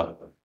to do that.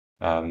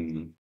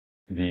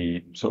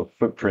 The sort of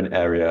footprint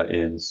area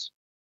is,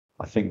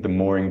 I think the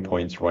mooring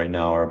points right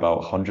now are about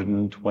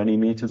 120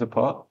 meters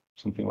apart,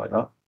 something like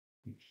that.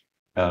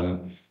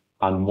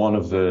 And one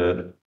of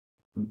the,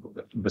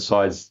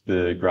 besides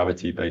the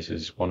gravity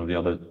bases, one of the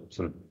other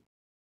sort of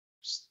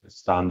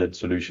standard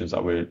solutions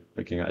that we're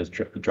looking at is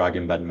drag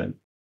embedment,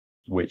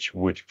 which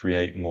would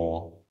create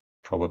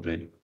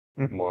probably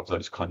more of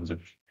those kinds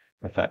of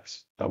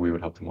effects that we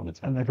would have to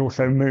monitor. And there's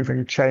also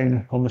moving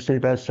chain on the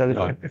seabed.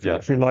 So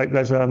if you like,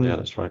 there's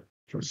that's right.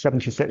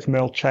 76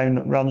 mil chain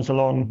that runs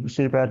along the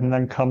seabed and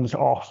then comes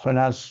off. And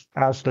as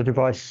the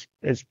device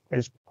is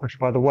pushed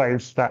by the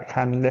waves, that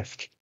can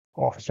lift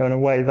off. So in a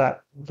way,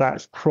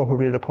 that's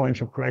probably the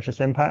point of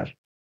greatest impact.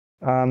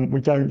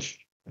 We don't,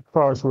 as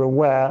far as we're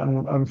aware,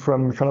 and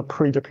from kind of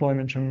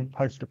pre-deployment and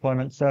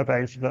post-deployment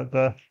surveys, that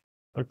the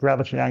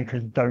gravity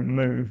anchors don't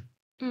move,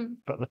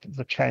 but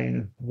the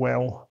chain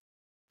will.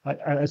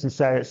 As I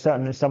say, it's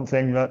certainly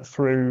something that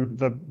through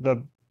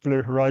the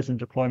Blue Horizon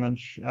deployment,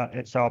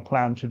 it's our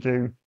plan to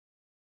do.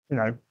 You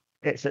know,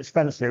 it's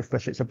expensive,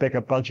 but it's a bigger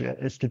budget,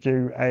 is to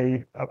do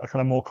a kind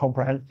of more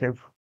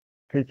comprehensive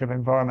piece of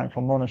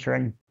environmental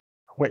monitoring,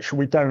 which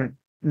we don't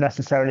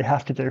necessarily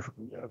have to do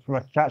from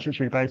a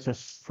statutory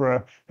basis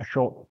for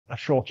a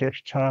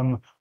shortish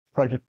term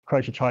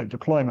prototype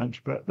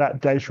deployment, but that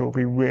data will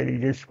be really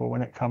useful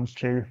when it comes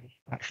to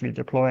actually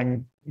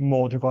deploying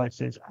more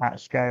devices at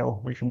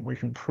scale. We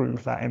can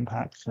prove that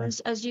impact. So.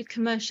 As you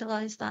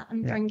commercialize that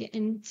and bring it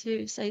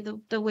into, say,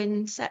 the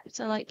wind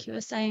sector, like you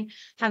were saying,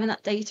 having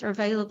that data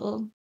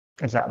available.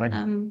 Exactly.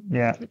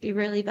 Would be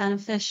really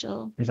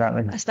beneficial.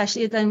 Exactly.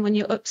 Especially then when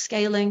you're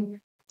upscaling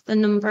the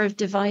number of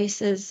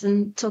devices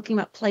and talking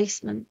about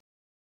placement,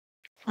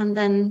 and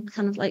then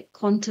kind of like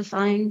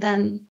quantifying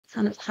then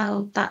kind of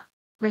how that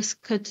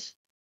risk could,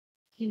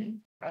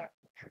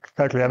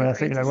 Totally. I mean, I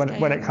think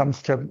when it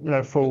comes to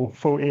full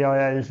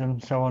EIAs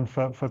and so on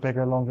for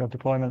bigger, longer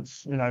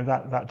deployments,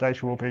 that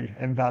data will be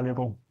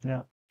invaluable.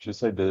 Yeah. Should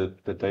say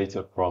the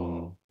data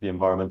from the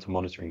environmental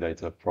monitoring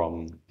data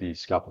from the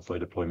scalper flow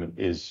deployment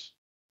is,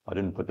 I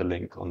didn't put the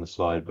link on the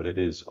slide, but it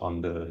is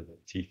on the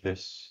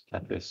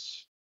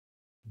TEFIS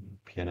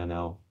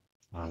PNNL.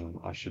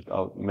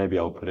 Maybe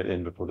I'll put it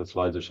in before the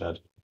slides are shared,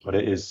 but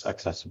it is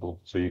accessible,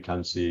 so you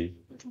can see.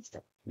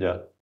 Fantastic.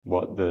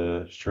 What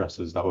the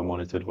stresses that were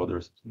monitored, what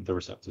the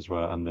receptors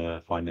were, and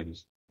the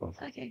findings.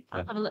 Okay,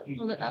 I'll have a look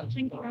at that.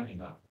 Thank you.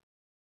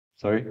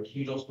 Sorry?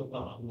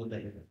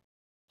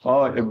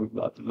 Oh,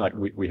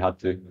 we had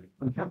to.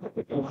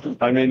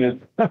 I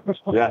mean,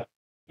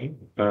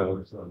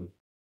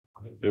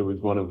 it was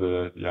one of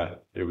the,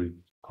 it was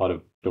part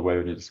of the Wave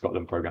Energy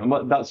Scotland program.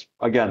 But that's,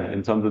 again,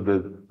 in terms of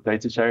the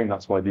data sharing,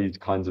 that's why these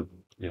kinds of,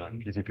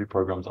 PTP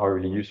programs are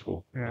really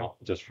useful, not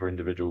just for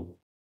individual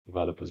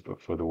developers,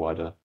 but for the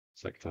wider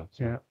sector.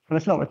 Yeah, and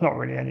it's not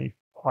really any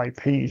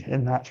IP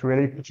in that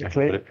really,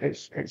 particularly.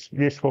 It's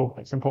useful,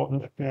 it's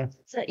important. Yeah.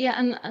 So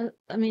and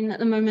I mean, at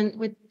the moment,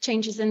 with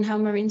changes in how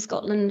Marine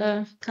Scotland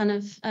are kind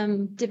of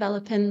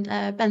developing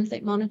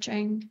benthic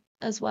monitoring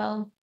as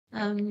well,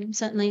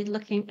 certainly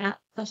looking at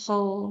the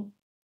whole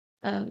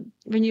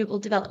renewable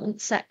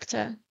development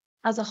sector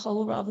as a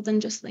whole, rather than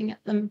just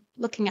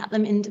looking at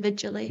them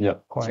individually. Yeah,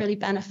 it's really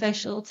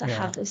beneficial to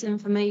have this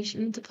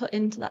information to put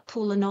into that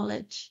pool of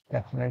knowledge.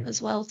 Definitely.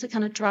 As well, to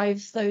kind of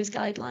drive those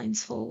guidelines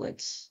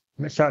forward.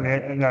 Certainly,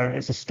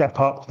 it's a step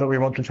up that we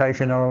want to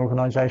take in our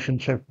organisation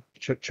to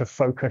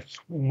focus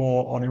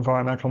more on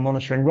environmental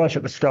monitoring. Right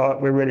at the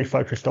start, we're really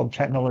focused on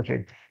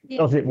technology.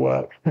 Does it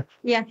work?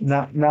 Yeah.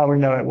 Now we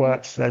know it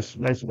works. There's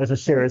a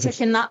series of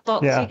ticking that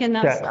box. You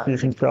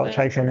can start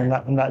taking,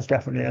 and that's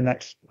definitely a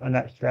next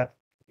step.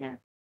 Yeah.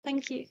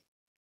 Thank you.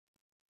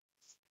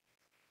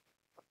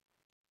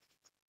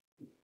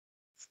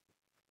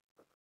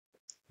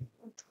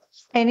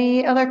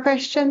 Any other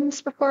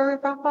questions before we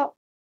wrap up?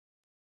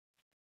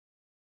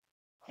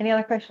 Any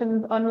other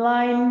questions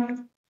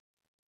online?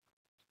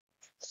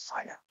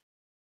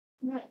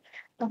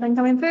 Nothing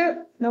coming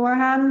through? No more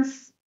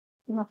hands?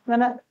 Nothing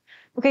in it.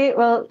 Okay,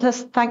 well,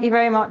 just thank you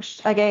very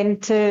much again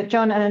to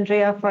John and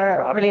Andrea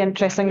for a really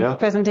interesting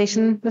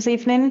presentation this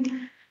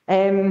evening.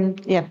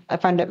 Yeah, I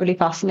found it really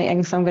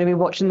fascinating, so I'm going to be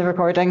watching the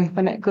recording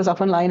when it goes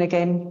up online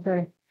again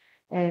to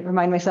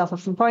remind myself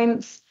of some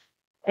points.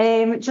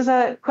 Just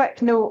a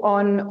quick note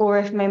on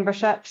ORIF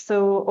membership.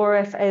 So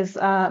ORIF is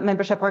a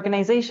membership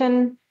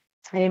organisation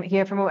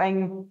here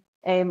promoting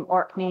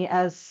Orkney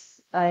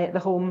as the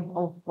home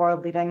of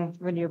world-leading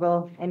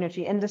renewable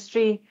energy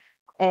industry.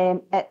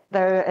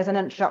 There is an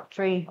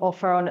introductory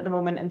offer on at the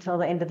moment until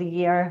the end of the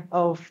year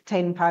of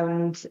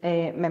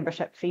 £10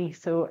 membership fee.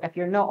 So if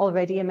you're not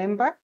already a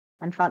member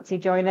and fancy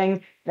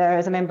joining, there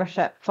is a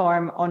membership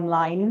form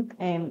online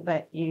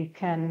that you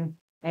can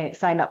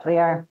sign up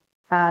there.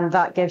 And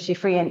that gives you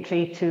free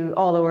entry to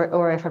all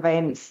ORIF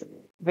events,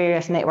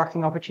 various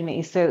networking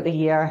opportunities throughout the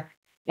year,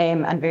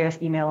 and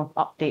various email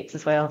updates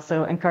as well.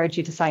 So encourage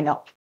you to sign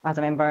up as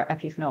a member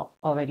if you've not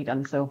already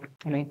done so.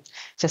 Anyway,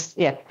 just,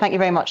 thank you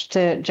very much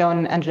to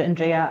John and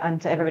Andrea and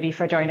to everybody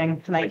for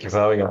joining tonight. Thank you for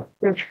having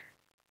us.